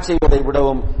ஜிஹாத் செய்வதை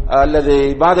விடவும் அல்லது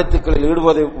இபாதத்துக்களில்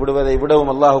ஈடுபடுவதை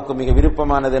விடவும் அல்லாஹுக்கு மிக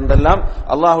விருப்பமானது என்றெல்லாம்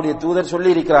அல்லாஹுடைய தூதர் சொல்லி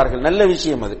இருக்கிறார்கள். நல்ல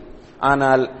விஷயம் அது.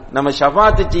 ஆனால் நம்ம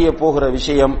ஷஃபாத் செய்ய போகிற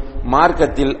விஷயம்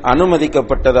மார்க்கத்தில்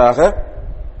அனுமதிக்கப்பட்டதாக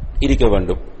இருக்க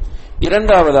வேண்டும்.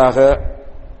 இரண்டாவதாக,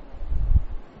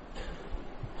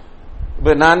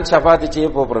 இப்ப நான் ஷஃபாத் செய்ய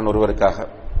போகிறேன் ஒருவருக்காக,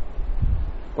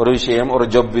 ஒரு விஷயம், ஒரு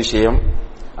ஜப் விஷயம்,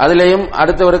 அதுலயும்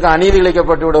அடுத்தவருக்கு அநீதி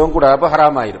இழைக்கப்பட்டு விடவும் கூட, அப்ப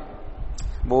ஹராம் ஆயிரும்.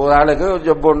 ஒரு ஆளுக்கு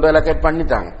ஜப் ஒன்று அலோகேட்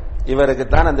பண்ணிட்டாங்க, இவருக்கு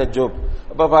தான் அந்த ஜப்.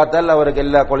 அப்ப பார்த்தால் அவருக்கு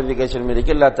எல்லா குவாலிபிகேஷனும்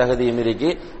இருக்கு, எல்லா தகுதியும் இருக்கு,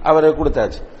 அவருக்கு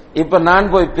கொடுத்தாச்சு. இப்ப நான்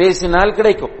போய் பேசினால்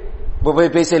கிடைக்கும். இப்ப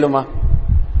போய் பேசலுமா?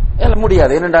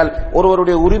 முடியாது. ஏனென்றால்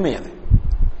ஒருவருடைய உரிமை அது.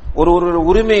 ஒருவருடைய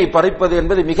உரிமையை பறிப்பது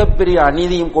என்பது மிகப்பெரிய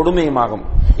அநீதியும் கொடுமையும் ஆகும்.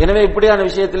 எனவே இப்படியான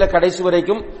விஷயத்தில் கடைசி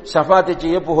வரைக்கும் ஷஃபாத்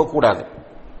செய்ய போகக்கூடாது.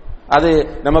 அது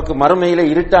நமக்கு மறுமையில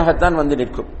இருட்டாகத்தான் வந்து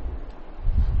நிற்கும்.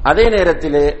 அதே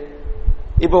நேரத்தில்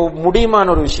இப்ப முடியுமான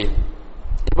ஒரு விஷயம்,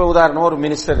 இப்ப உதாரணம் ஒரு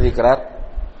மினிஸ்டர் இருக்கிறார்,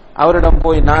 அவரிடம்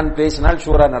போய் நான் பேசினால்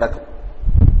ஷூரா நடக்கும்.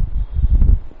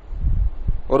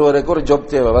 ஒருவருக்கு ஒரு ஜாப்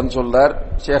தேவை, வந்து சொல்றார்,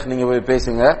 ஷேக் நீங்க போய்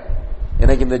பேசுங்க,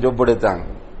 எனக்கு இந்த ஜாப் எடுத்தாங்க.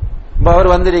 அவர்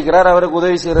வந்திருக்கிறார், அவருக்கு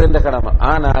உதவி செய்யறது என்ற கடமை.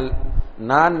 ஆனால்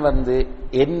நான்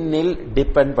என்னில்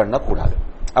டிபெண்ட் பண்ணக்கூடாது.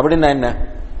 அப்படின்னா என்ன?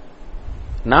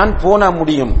 நான் போனா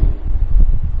முடியும்,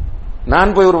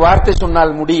 நான் போய் ஒரு வார்த்தை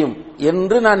சொன்னால் முடியும்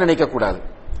என்று நான் நினைக்க கூடாது.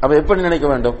 அப்ப எப்படி நினைக்க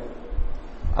வேண்டும்?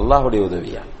 அல்லாஹுடைய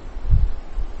உதவியால்,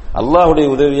 அல்லாஹுடைய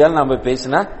உதவியால் நாம் போய்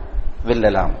பேசினா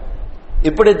வெல்லலாம்.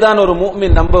 இப்படித்தான் ஒரு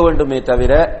முஃமின் நம்ப வேண்டுமே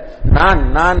தவிர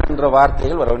நான் என்ற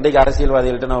வார்த்தைகள் வரும். இன்றைக்கு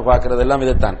அரசியல்வாதிகள்ட்ட நம்ம பார்க்கிறது எல்லாம்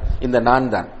இதைத்தான். இந்த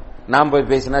நான் போய்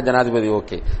பேசினா ஜனாதிபதி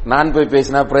ஓகே, நான் போய்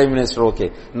பேசினா பிரைம் மினிஸ்டர் ஓகே,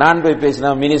 நான் போய் பேசினா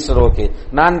மினிஸ்டர் ஓகே,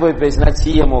 நான் போய் பேசினா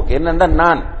சிஎம் ஓகே. என்னென்ன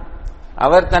நான்,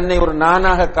 அவர் தன்னை ஒரு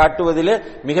நானாக காட்டுவதிலே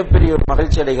மிகப்பெரிய ஒரு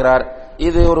மகிழ்ச்சி அடைகிறார்.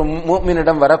 இது ஒரு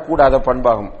முஃமினிடம் வரக்கூடாத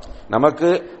பண்பாகும். நமக்கு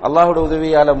அல்லாஹ்வுடைய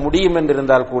உதவியால முடியும்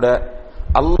என்றிருந்தால் கூட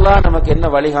அல்லாஹ் நமக்கு என்ன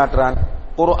வழிகாட்டுறான்?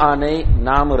 குர்ஆனை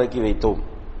நாம் இறக்கி வைத்தோம்.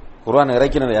 குர்ஆன்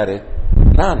இறக்கினது யாரு?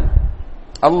 நான்,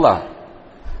 அல்லாஹ்.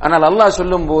 ஆனால் அல்லாஹ்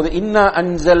சொல்லும் போது இன்னா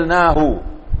அன்ஸல்னாஹு,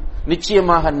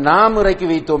 நிச்சயமாக நாம் இறக்கி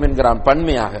வைத்தோம் என்கிறான்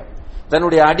பன்மையாக.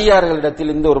 தன்னுடைய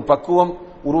அடியார்களிடத்தில் இந்த ஒரு பக்குவம்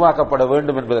உருவாக்கப்பட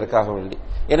வேண்டும் என்பதற்காக வேண்டி.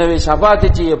 எனவே ஷஃபாத்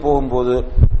செய்ய போகும்போது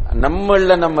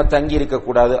நம்மள நம்ம தங்கி இருக்க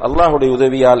கூடாது, அல்லாஹ்வுடைய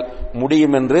உதவியால்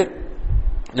முடியும் என்று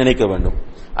நினைக்க வேண்டும்.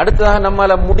 அடுத்ததாக,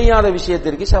 நம்மால முடியாத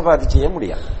விஷயத்திற்கு ஷஃபாத் செய்ய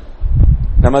முடியாது.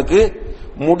 நமக்கு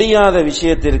முடியாத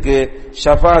விஷயத்திற்கு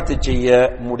ஷஃபாத் செய்ய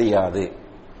முடியாது.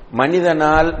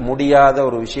 மனிதனால் முடியாத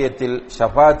ஒரு விஷயத்தில்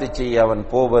ஷஃபாத் செய்ய அவன்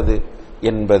போவது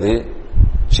என்பது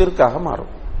ஷிர்காக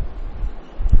மாறும்.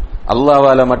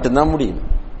 அல்லாஹ்வால மட்டும்தான் முடியும்.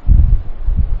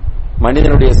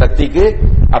 மனிதனுடைய சக்திக்கு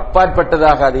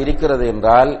அப்பாற்பட்டதாக அது இருக்கிறது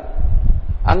என்றால்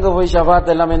அங்க போய்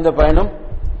ஷஃபாத் எல்லாம் எந்த பயனும்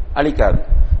அளிக்காது.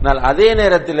 ஆனால் அதே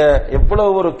நேரத்தில்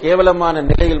எவ்வளவு ஒரு கேவலமான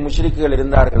நிலையில் முஷ்ரிக்குகள்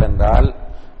இருந்தார்கள் என்றால்,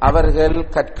 அவர்கள்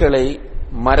கற்களை,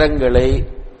 மரங்களை,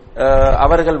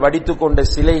 அவர்கள் வடித்துக் கொண்ட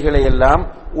சிலைகளை எல்லாம்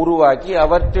உருவாக்கி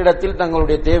அவற்றிடத்தில்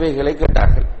தங்களுடைய தேவைகளை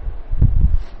கேட்டார்கள்.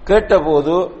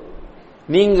 கேட்டபோது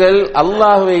நீங்கள்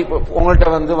அல்லாஹ்வை,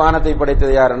 உங்கள்கிட்ட வானத்தை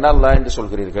படைத்தது யார் என்றால் அல்லாஹ் என்று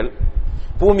சொல்கிறீர்கள்,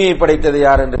 பூமியை படைத்தது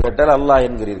யார் என்று கேட்டால் அல்லாஹ்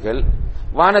என்கிறீர்கள்,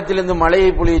 வானத்திலிருந்து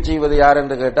மழையை பொழிய செய்வது யார்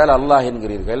என்று கேட்டால் அல்லாஹ்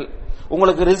என்கிறீர்கள்,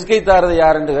 உங்களுக்கு ரிஸ்கை தாரது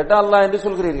யார் என்று கேட்டால் அல்லாஹ் என்று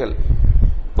சொல்கிறீர்கள்.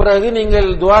 பிறகு நீங்கள்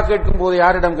துஆ கேட்கும் போது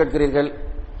யாரிடம் கேட்கிறீர்கள்?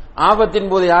 ஆபத்தின்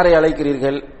போது யாரை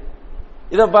அழைக்கிறீர்கள்?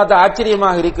 இதை பார்த்து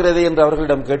ஆச்சரியமாக இருக்கிறது என்று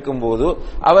அவர்களிடம் கேட்கும் போது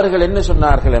அவர்கள் என்ன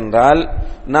சொன்னார்கள் என்றால்,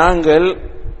 நாங்கள்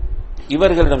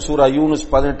இவர்களிடம், சூரா யூனுஸ்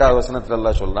 18வது வசனத்தில்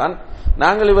அல்லாஹ் சொல்றான்,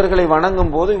 நாங்கள் இவர்களை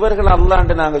வணங்கும் போது இவர்கள் அல்லாஹ்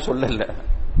என்று நாங்க சொல்லல,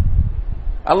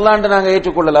 அல்லாஹ் என்று நாங்க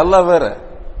ஏற்றுக்கொள்ளல, அல்லாஹ் வேற,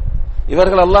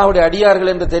 இவர்கள் அல்லாஹ்வுடைய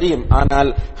அடியார்கள் என்று தெரியும்.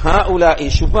 ஆனால் ஹாஉலாஇ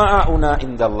ஷுஃபாஉனா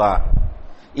இந்தல்லாஹ்,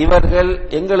 இவர்கள்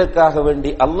எங்களுக்காக வேண்டி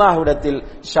அல்லாஹ்விடத்தில்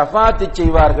ஷஃபாத்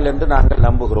செய்வார்கள் என்று நாங்கள்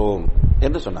நம்புகிறோம்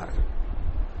என்று சொன்னார்கள்.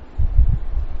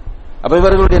 அப்ப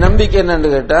இவர்களுடைய நம்பிக்கை என்னன்னு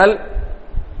கேட்டால்,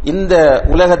 இந்த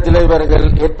உலகத்தில் இவர்கள்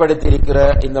ஏற்படுத்தி இருக்கிற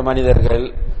இந்த மனிதர்கள்,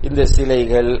 இந்த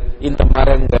சிலைகள், இந்த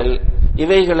மரங்கள்,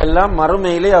 இவைகள் எல்லாம்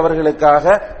மறுமையிலே அவர்களுக்காக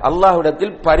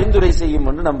அல்லாஹ்விடத்தில் பரிந்துரை செய்யும்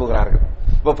என்று நம்புகிறார்கள்.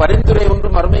 இப்ப பரிந்துரை ஒன்று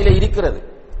மறுமையிலே இருக்கிறது.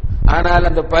 ஆனால்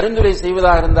அந்த பரிந்துரை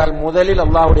செய்வதாக இருந்தால் முதலில்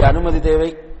அல்லாஹ்வுடைய அனுமதி தேவை.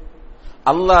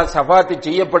 அல்லாஹ் ஷஃபாத்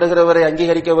செய்யப்படுகிறவரை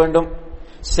அங்கீகரிக்க வேண்டும்.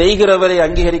 செய்கிறவரை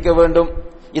அங்கீகரிக்க வேண்டும்.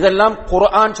 இதெல்லாம்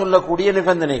குர்ஆன் சொல்லக்கூடிய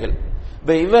நிபந்தனைகள்.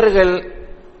 இவர்கள்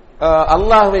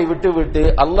அல்லாஹ்வை விட்டுவிட்டு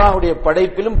அல்லாஹ்வுடைய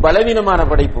படைப்பிலும் பலவீனமான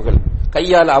படைப்புகள்,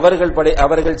 கையால்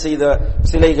அவர்கள் செய்த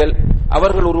சிலைகள்,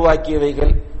 அவர்கள்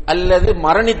உருவாக்கியவைகள், அல்லது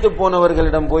மரணித்து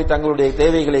போனவர்களிடம் போய் தங்களுடைய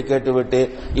தேவைகளை கேட்டுவிட்டு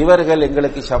இவர்கள்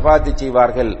எங்களுக்கு ஷஃபாத்து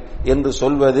செய்வார்கள் என்று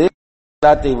சொல்வது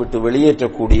இஸ்லாத்தை விட்டு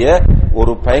வெளியேற்றக்கூடிய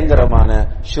ஒரு பயங்கரமான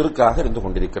ஷிர்காக இருந்து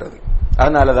கொண்டிருக்கிறது.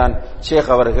 அதனாலதான்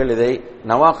ஷேக் அவர்கள் இதை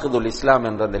நவாகிதுல் இஸ்லாம்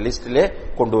என்ற அந்த லிஸ்டிலே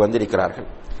கொண்டு வந்திருக்கிறார்கள்.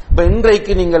 இப்ப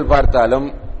இன்றைக்கு நீங்கள் பார்த்தாலும்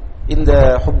இந்த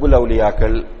ஹுப்புல்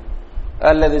அவுலியாக்கள்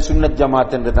அல்லது சுன்னத்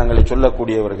ஜமாத் என்று தங்களை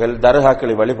சொல்லக்கூடியவர்கள்,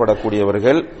 தர்காக்களை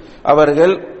வழிபடக்கூடியவர்கள்,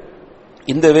 அவர்கள்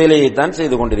இந்த வேலையைத்தான்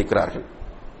செய்து கொண்டிருக்கிறார்கள்.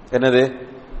 என்னது?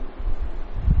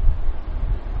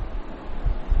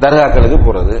 தர்காக்களுக்கு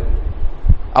போறது,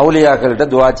 அவுலியாக்கள்கிட்ட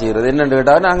துவா செய்யறது. என்னன்னு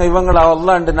கேட்டா, நாங்க இவங்களை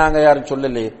அல்லாஹ்ன்னு நாங்க யாரும்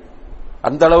சொல்லலையே,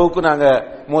 அந்த அளவுக்கு நாங்க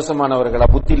மோசமானவர்களா,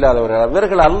 புத்தி இல்லாதவர்களா?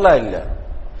 இவர்கள் அல்லாஹ் இல்ல,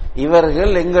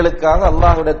 இவர்கள் எங்களுக்காக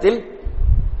அல்லாஹ்விடத்தில்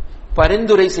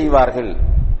பரிந்துரை செய்வார்கள்.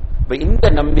 இந்த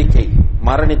நம்பிக்கை,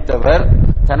 மரணித்தவர்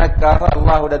தனக்காக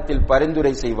அல்லாஹ்விடத்தில்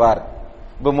பரிந்துரை செய்வார்.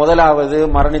 இப்ப முதலாவது,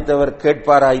 மரணித்தவர்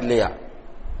கேட்பாரா இல்லையா?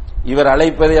 இவர்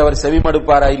அழைப்பதை அவர்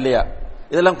செவிமடுப்பாரா இல்லையா?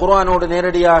 இதெல்லாம் குர்ஆனோடு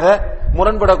நேரடியாக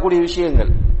முரண்படக்கூடிய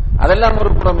விஷயங்கள். அதெல்லாம்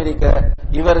ஒரு புறம் இருக்க,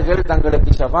 இவர்கள்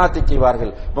தங்களுக்கு ஷஃபாத்து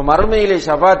செய்வார்கள். இப்ப மறுமையிலே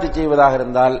ஷஃபாத்து செய்வதாக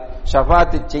இருந்தால்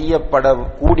ஷஃபாத்து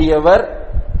செய்யப்படக்கூடியவர்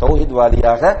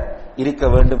தௌஹீத்வாதியாக இருக்க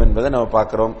வேண்டும் என்பதை நம்ம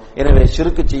பார்க்கிறோம். எனவே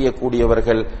ஷிர்க்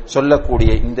செய்யக்கூடியவர்கள்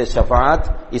சொல்லக்கூடிய இந்த ஷஃபாத்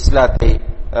இஸ்லாத்தை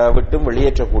விட்டும்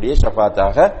வெளியேற்றக்கூடிய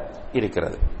ஷஃபாத்தாக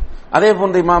இருக்கிறது. அதே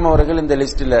போன்று இமாம் அவர்கள் இந்த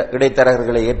லிஸ்டில்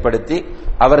இடைத்தரகர்களை ஏற்படுத்தி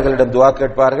அவர்களிடம் துஆ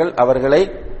கேட்பார்கள், அவர்களை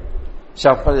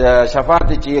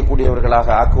ஷஃபாத்து செய்யக்கூடியவர்களாக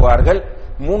ஆக்குவார்கள்.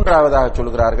 மூன்றாவதாக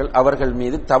சொல்கிறார்கள், அவர்கள்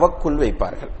மீது தவக்குல்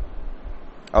வைப்பார்கள்.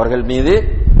 அவர்கள் மீது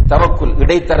தவக்குல்,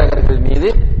 இடைத்தரகர்கள் மீது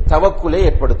தவக்குலை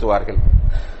ஏற்படுத்துவார்கள்.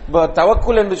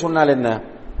 தவக்குல் என்று சொன்னால் என்ன?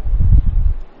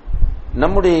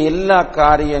 நம்முடைய எல்லா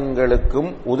காரியங்களுக்கும்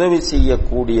உதவி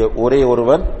செய்யக்கூடிய ஒரே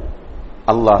ஒருவன்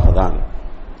அல்லாஹ் தான்.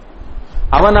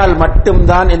 அவனால்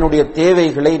மட்டும்தான் என்னுடைய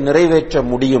தேவைகளை நிறைவேற்ற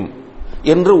முடியும்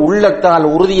என்று உள்ளத்தால்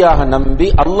உறுதியாக நம்பி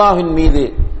அல்லாஹ்வின் மீது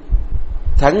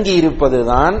தங்கி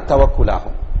இருப்பதுதான்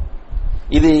தவக்குலாகும்.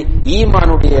 இது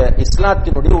ஈமானுடைய,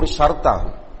 இஸ்லாத்தினுடைய ஒரு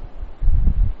ஷர்த்தாகும்.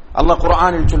 அல்லாஹ்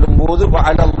குர்ஆனில் சொல்லும் போது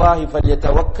வஅலல்லாஹி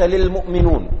ஃபல்யதவக்கலில்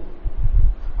முஃமினூன்,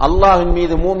 அல்லாஹ்வின்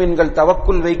மீது மூமின்கள்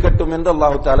தவக்குல் வைக்கட்டும் என்று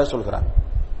அல்லாஹ் தஆலா சொல்கிறார்.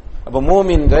 அப்ப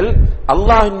மூமின்கள்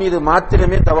அல்லாஹ்வின் மீது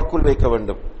மாத்திரமே தவக்குல் வைக்க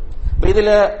வேண்டும். இதுல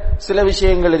சில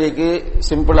விஷயங்கள் இருக்கு.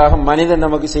 சிம்பிளாக மனிதன்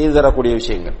நமக்கு செய்து தரக்கூடிய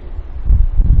விஷயங்கள்,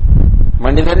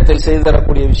 மனிதன் செய்து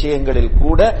தரக்கூடிய விஷயங்களில்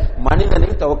கூட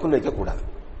மனிதனில் தவக்குல் வைக்கக்கூடாது.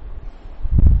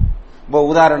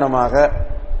 உதாரணமாக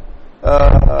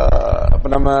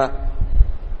நம்ம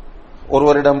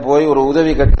ஒருவரிடம் போய் ஒரு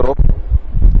உதவி கேட்கிறோம்,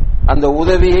 அந்த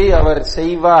உதவியை அவர்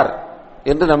செய்வார்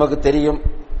என்று நமக்கு தெரியும்,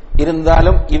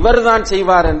 இருந்தாலும் இவர்தான்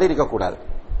செய்வார் என்று இருக்கக்கூடாது.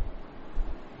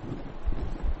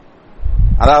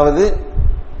 அதாவது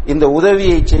இந்த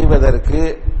உதவியை செய்வதற்கு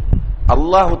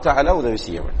அல்லாஹு தஆலா உதவி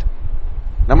செய்ய வேண்டும்.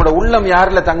 நம்முடைய உள்ளம்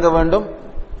யாரில தங்க வேண்டும்?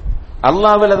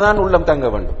 அல்லாஹ்வில தான் உள்ளம் தங்க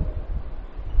வேண்டும்.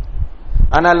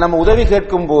 ஆனால் நம்ம உதவி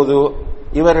கேட்கும் போது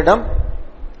இவரிடம்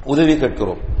உதவி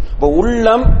கேட்கிறோம், இப்ப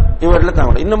உள்ளம் இவரில்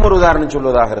தங்க. இன்னும் ஒரு உதாரணம்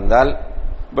சொல்வதாக இருந்தால்,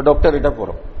 இப்ப டாக்டர் கிட்ட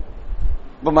போறோம்.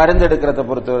 இப்ப மருந்து எடுக்கிறத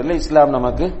பொறுத்தவரையில் இஸ்லாம்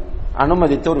நமக்கு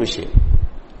அனுமதித்த ஒரு விஷயம்.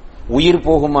 உயிர்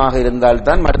போகுமாக இருந்தால்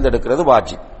தான் மருந்து எடுக்கிறது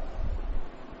வாஜிப்.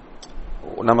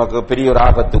 நமக்கு பெரிய ஒரு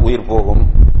ஆபத்து, உயிர் போகும்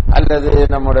அல்லது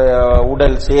நம்முடைய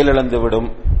உடல் செயலிழந்து விடும்,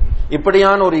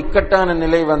 இப்படியான ஒரு இக்கட்டான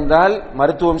நிலை வந்தால்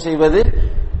மருத்துவம் செய்வது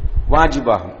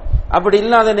வாஜிபாகும். அப்படி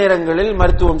இல்லாத நேரங்களில்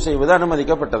மருத்துவம் செய்வது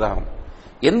அனுமதிக்கப்பட்டதாகும்.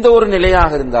 எந்த ஒரு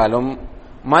நிலையாக இருந்தாலும்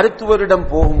மருத்துவரிடம்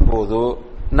போகும்போது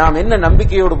நாம் என்ன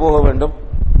நம்பிக்கையோடு போக வேண்டும்?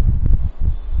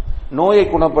 நோயை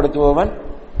குணப்படுத்துபவன்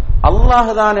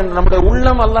அல்லாஹ் தான் என்று நம்முடைய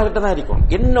உள்ளம் அல்லாஹ் கிட்ட தான் இருக்கணும்.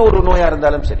 என்ன ஒரு நோயா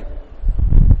இருந்தாலும் சரி,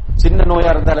 சின்ன நோயா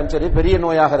இருந்தாலும் சரி, பெரிய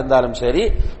நோயாக இருந்தாலும் சரி,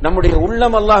 நம்முடைய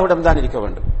உள்ளம் அல்லாஹ்விடம் தான் இருக்க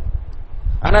வேண்டும்.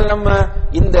 ஆனால் நம்ம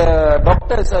இந்த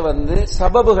டாக்டர்ஸை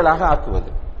சபபுகளாக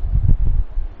ஆக்குவது,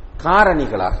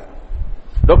 காரணிகளாக.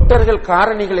 டாக்டர்கள்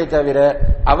காரணிகளை தவிர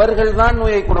அவர்கள் தான்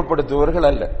நோயை குணப்படுத்துபவர்கள்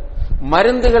அல்ல.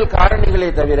 மருந்துகள் காரணிகளை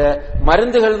தவிர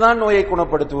மருந்துகள் தான் நோயை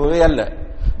குணப்படுத்துபவை அல்ல.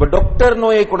 இப்ப டாக்டர்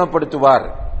நோயை குணப்படுத்துவார்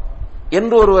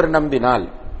என்று ஒருவர் நம்பினால்,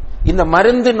 இந்த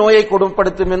மருந்து நோயை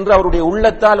குணப்படுத்தும் என்று அவருடைய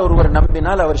உள்ளத்தால் ஒருவர்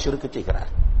நம்பினால் அவர் ஷிர்க்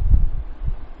செய்கிறார்.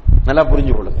 நல்லா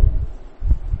புரிஞ்சு கொள்ளுங்க.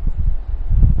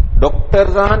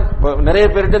 டாக்டர் தான், நிறைய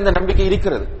பேருக்கு இந்த நம்பிக்கை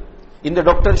இருக்கிறது, இந்த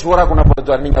டாக்டர் ஷூரா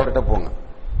குணப்படுத்துவார், நீங்க அவர்கிட்ட போங்க.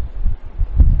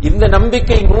 இந்த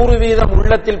நம்பிக்கை 100%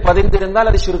 உள்ளத்தில் பதிந்திருந்தால்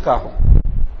அது ஷிர்க் ஆகும்.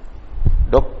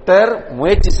 டாக்டர்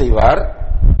முயற்சி செய்வார்,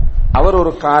 அவர்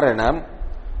ஒரு காரணம்,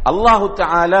 அல்லாஹு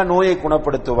தஆலா நோயை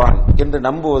குணப்படுத்துவான் என்று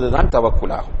நம்புவதுதான்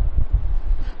தவக்குலாகும்.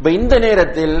 இப்ப இந்த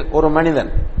நேரத்தில் ஒரு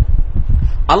மனிதன்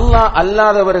அல்லாஹ்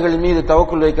அல்லாதவர்கள் மீது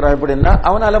தவக்குல் வைக்கிறான் எப்படின்னா,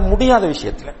 அவனால முடியாத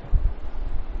விஷயத்துல,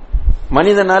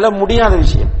 மனிதனால முடியாத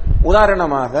விஷயம்.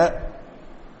 உதாரணமாக,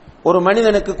 ஒரு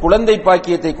மனிதனுக்கு குழந்தை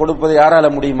பாக்கியத்தை கொடுப்பது யாரால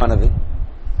முடியுமானது?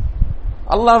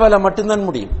 அல்லாஹ்வால மட்டும்தான்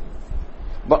முடியும்.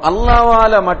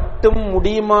 அல்லாஹ்வால மட்டும்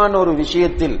முடியுமான ஒரு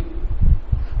விஷயத்தில்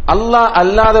அல்லாஹ்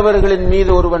அல்லாதவர்களின்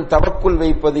மீது ஒருவன் தவக்குல்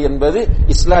வைப்பது என்பது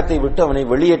இஸ்லாத்தை விட்டு அவனை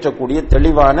வெளியேற்றக்கூடிய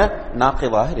தெளிவான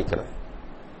நாக்கிவாக இருக்கிறது.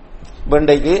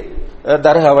 இன்றைக்கு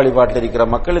தர்கா வழிபாட்டில் இருக்கிற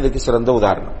மக்கள் இதுக்கு சிறந்த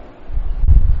உதாரணம்.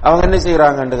 அவங்க என்ன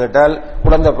செய்யறாங்கன்னு கேட்டால்,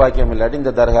 குழந்தை பாக்கியம் இல்லாட்டி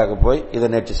இந்த தர்காவுக்கு போய் இதை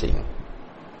நேர்ச்சி செய்யும்,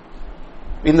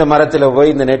 இந்த மரத்தில்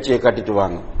போய் இந்த நேர்ச்சியை கட்டிட்டு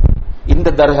வாங்க.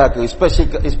 இந்த தர்காக்கு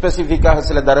ஸ்பெசிபிக்காக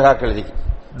சில தர்காக்கள் இருக்கு.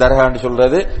 தர்கான்னு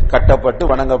சொல்றது கட்டப்பட்டு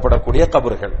வணங்கப்படக்கூடிய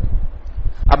கபர்கள்.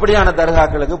 அப்படியான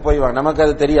தர்காக்களுக்கு போய் வாங்க. நமக்கு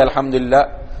அது தெரியும், அல்ஹம்துலில்லாஹ்.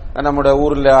 நம்முடைய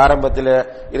ஊர்ல ஆரம்பத்தில்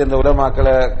இருந்த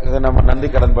உலமாக்களை நம்ம நன்றி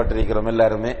கடன் பட்டிருக்கிறோம்.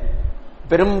 எல்லாருமே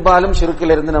பெரும்பாலும்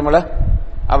ஷிர்கில் இருந்து நம்மளை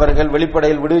அவர்கள்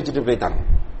வெளிப்படையில் விடுவிச்சுட்டு போயிட்டாங்க.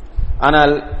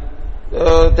 ஆனால்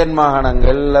தென்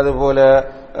மாகாணங்கள், அதுபோல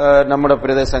நம்முடைய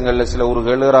பிரதேசங்கள்ல சில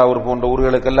ஊர்கள், ஊர் போன்ற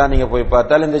ஊர்களுக்கெல்லாம் நீங்க போய்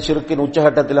பார்த்தால் இந்த ஷிர்கின்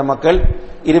உச்சகட்டத்தில் மக்கள்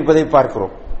இருப்பதை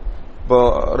பார்க்கிறோம். இப்போ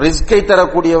ரிஸ்கை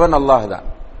தரக்கூடியவன் அல்லாஹ் தான்.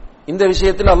 இந்த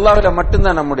விஷயத்தில் அல்லாஹ்வில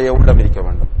மட்டும்தான் நம்முடைய உள்ளம் இருக்க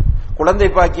வேண்டும். குழந்தை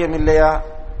பாக்கியம் இல்லையா,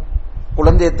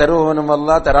 குழந்தையை தருபவனும்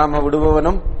அல்லாஹ், தராம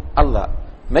விடுபவனும் அல்லாஹ்.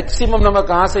 மேக்சிமம்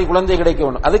நமக்கு ஆசை குழந்தை கிடைக்க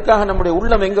வேண்டும். அதுக்காக நம்முடைய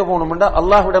உள்ளம் எங்க போகணும்னா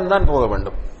அல்லாஹ்விடம் தான் போக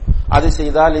வேண்டும். அது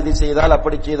செய்தால், இது செய்தால்,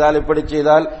 அப்படி செய்தால், இப்படி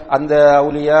செய்தால், அந்த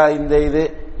அவுலியா, இந்த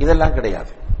இதெல்லாம்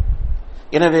கிடையாது.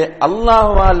 எனவே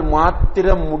அல்லாஹ்வால்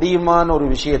மாத்திரம் முடியுமான ஒரு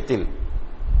விஷயத்தில்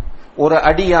ஒரு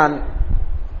அடியான்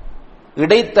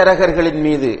இடைத்தரகர்களின்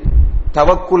மீது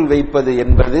தவக்குல் வைப்பது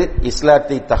என்பது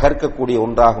இஸ்லாத்தை தகர்க்கக்கூடிய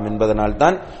ஒன்றாகும் என்பதனால்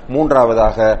தான்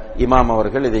மூன்றாவதாக இமாம்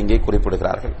அவர்கள் இதை இங்கே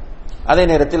குறிப்பிடுகிறார்கள். அதே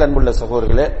நேரத்தில் அன்புள்ள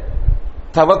சகோதரர்களே,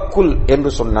 தவக்குல்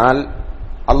என்று சொன்னால்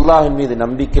அல்லாஹ்வின் மீது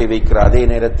நம்பிக்கை வைக்கிற அதே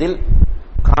நேரத்தில்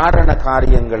காரண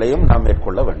காரியங்களையும் நாம்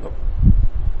மேற்கொள்ள வேண்டும்.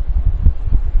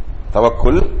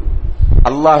 தவக்குல்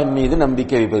அல்லாஹ்வின் மீது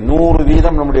நம்பிக்கை வைப்பது,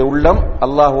 100% நம்முடைய உள்ளம்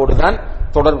அல்லாஹ்வோடு தான்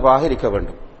தொடர்பாக இருக்க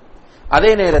வேண்டும்.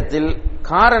 அதே நேரத்தில்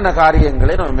காரண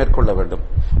காரியங்களை நாம் மேற்கொள்ள வேண்டும்.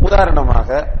 உதாரணமாக,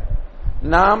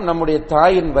 நாம் நம்முடைய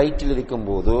தாயின் வயிற்றில் இருக்கும்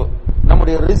போது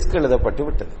நம்முடைய ரிஸ்க் எழுதப்பட்டு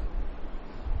விட்டது.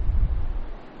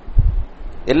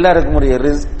 எல்லாருக்கும் உடைய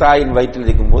ரிஸ்க் தாயின் வயிற்றில்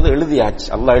இருக்கும் போது எழுதியாச்சு,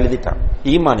 அல்லாஹ் எழுதிட்டான்.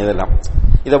 ஈமான், இதெல்லாம்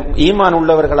இதை ஈமான்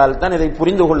உள்ளவர்களால் தான் இதை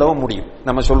புரிந்து கொள்ளவும் முடியும்.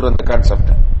 நம்ம சொல்ற இந்த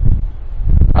கான்செப்ட்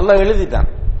அல்லாஹ் எழுதிட்டான்.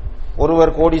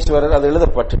 ஒருவர் கோடீஸ்வரர், அது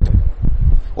எழுதப்பட்டுட்டு.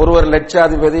 ஒருவர்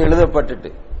லட்சாதிபதி, எழுதப்பட்டுட்டு.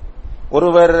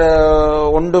 ஒருவர்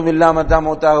ஒன்றும் இல்லாம தான்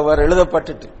மூத்தாகுவார்,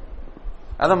 எழுதப்பட்டுட்டு.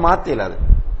 அதை மாத்திலாது.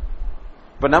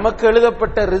 இப்ப நமக்கு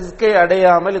எழுதப்பட்ட ரிஸ்கை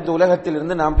அடையாமல் இந்த உலகத்தில்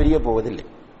இருந்து நாம் பிரிய போவதில்லை.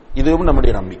 இதுவும்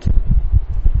நம்முடைய நம்பிக்கை.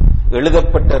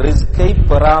 எழுதப்பட்ட ரிஸ்கை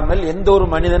பெறாமல் எந்த ஒரு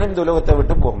மனிதனும் இந்த உலகத்தை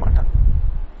விட்டு போக மாட்டான்.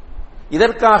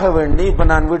 இதற்காக வேண்டி இப்ப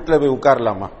நான் வீட்டுல போய்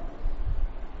உட்காரலாமா?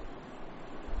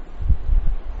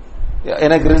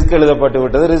 எனக்கு ரிஸ்க் எழுதப்பட்டு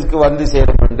விட்டது, ரிஸ்க் வந்து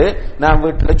சேரும், நான்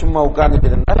வீட்டுல சும்மா உட்கார்ந்துட்டு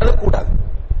இருந்தால் அது கூடாது.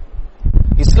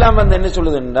 இஸ்லாம் வந்து என்ன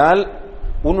சொல்லுது என்றால்,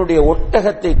 உன்னுடைய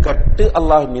ஒட்டகத்தை கட்டு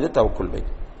அல்லாஹ்வின் மீது தவக்குல் வை.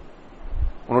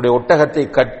 உன்னுடைய ஒட்டகத்தை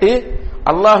கட்டு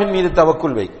அல்லாஹ்வின் மீது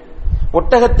தவக்குல் வை.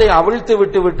 ஒட்டகத்தை அவிழ்த்து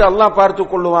விட்டு அல்லாஹ்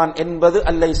பார்த்துக் கொள்ளுவான் என்பது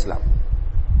அல்ல இஸ்லாம்.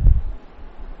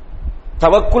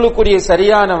 தவக்குலுக்குரிய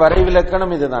சரியான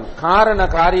வரைவிலக்கணம் இதுதான். காரண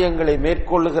காரியங்களை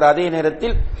மேற்கொள்ளுகிற அதே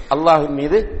நேரத்தில் அல்லாஹ்வின்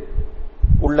மீது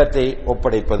உள்ளத்தை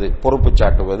ஒப்படைப்பது, பொறுப்பு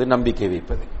சாட்டுவது, நம்பிக்கை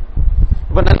வைப்பது.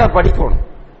 இப்ப நல்லா படிக்கணும்.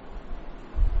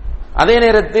 அதே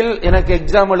நேரத்தில் எனக்கு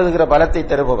எக்ஸாம் எழுதுகிற பலத்தை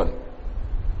தருபவன்,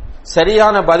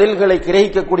 சரியான பதில்களை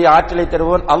கிரகிக்கக்கூடிய ஆற்றலை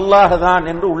தருபவன் அல்லாஹ் தான்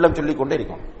என்று உள்ளம் சொல்லிக் கொண்டே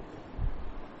இருக்கும்.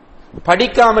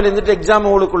 படிக்காமல் இருந்துட்டு எக்ஸாம்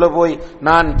ஹாலுக்குள்ள போய்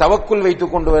நான் தவக்குல்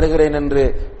வைத்துக் கொண்டு வருகிறேன் என்று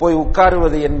போய்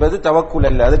உட்காருவது என்பது தவக்குல்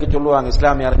அல்ல. அதுக்கு சொல்லுவாங்க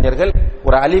இஸ்லாமிய அறிஞர்கள்,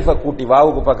 ஒரு அலிஃப கூட்டி,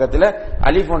 வாவுக்கு பக்கத்துல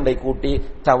அலிஃப் ஒன்றை கூட்டி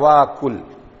தவாக்குல்,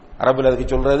 அரபுல அதுக்கு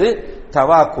சொல்றது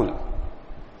தவாக்குல்.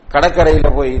 கடற்கரையில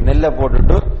போய் நெல்லை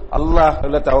போட்டுட்டு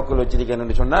அல்லாஹ்ல தவக்குல்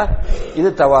வச்சிருக்கேன்னு சொன்னா இது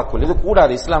தவாக்குல். இது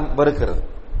கூடாது, இஸ்லாம் வெறுக்கிறது.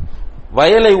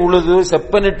 வயலை உழுது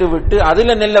செப்பனிட்டு விட்டு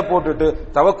அதுல நெல்லை போட்டுட்டு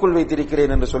தவக்குல்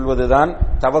வைத்திருக்கிறேன் என்று சொல்வதுதான்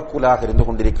தவக்குலாக இருந்து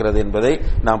கொண்டிருக்கிறது என்பதை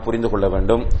நாம் புரிந்து கொள்ள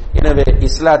வேண்டும். எனவே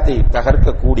இஸ்லாத்தை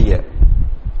தகர்க்கக்கூடிய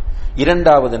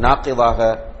இரண்டாவது நாக்கிவாக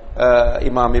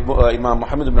இமாம்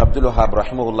முஹம்மது பின் அப்துல் வஹாப்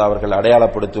ரஹ்மத்துல்லாஹி அவர்கள்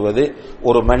அடையாளப்படுத்துவது,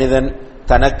 ஒரு மனிதன்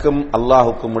தனக்கும்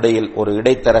அல்லாஹுக்கும் இடையில் ஒரு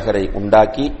இடைத்தரகரை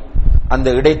உண்டாக்கி அந்த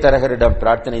இடைத்தரகரிடம்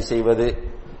பிரார்த்தனை செய்வது,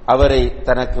 அவரை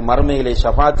தனக்கு மறுமையிலே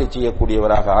ஷஃபாத்தை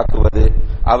செய்யக்கூடியவராக ஆக்குவது,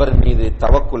 அவர் மீது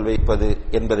தவக்குல் வைப்பது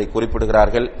என்பதை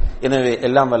குறிப்பிடுகிறார்கள். எனவே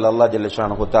எல்லாம் வல்ல அல்லாஹ் ஜல்ல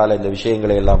ஷானஹு தஆலா இந்த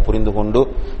விஷயங்களை எல்லாம் புரிந்து கொண்டு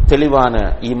தெளிவான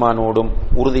ஈமானோடும்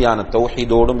உறுதியான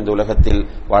தௌஹீதோடும் இந்த உலகத்தில்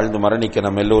வாழ்ந்து மரணிக்க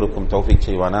நம் எல்லோருக்கும் தௌஃபீக்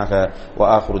செய்வானாக. வ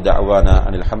ஆகிரு தஅவானா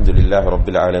அனில் ஹம்துலில்லாஹி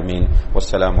ரப்பில் ஆலமீன்.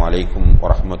 வஸ்ஸலாமு அலைக்கும்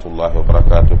வரஹ்மத்துல்லாஹி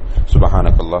வபரகாத்துஹு.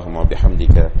 சுப்ஹானக்கல்லாஹும்ம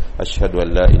வபிஹம்திக அஷ்ஹது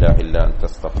அன் லா இலாஹா இல்லா அன்த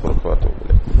அஸ்தக்ஃபிருக வ அத்தூபு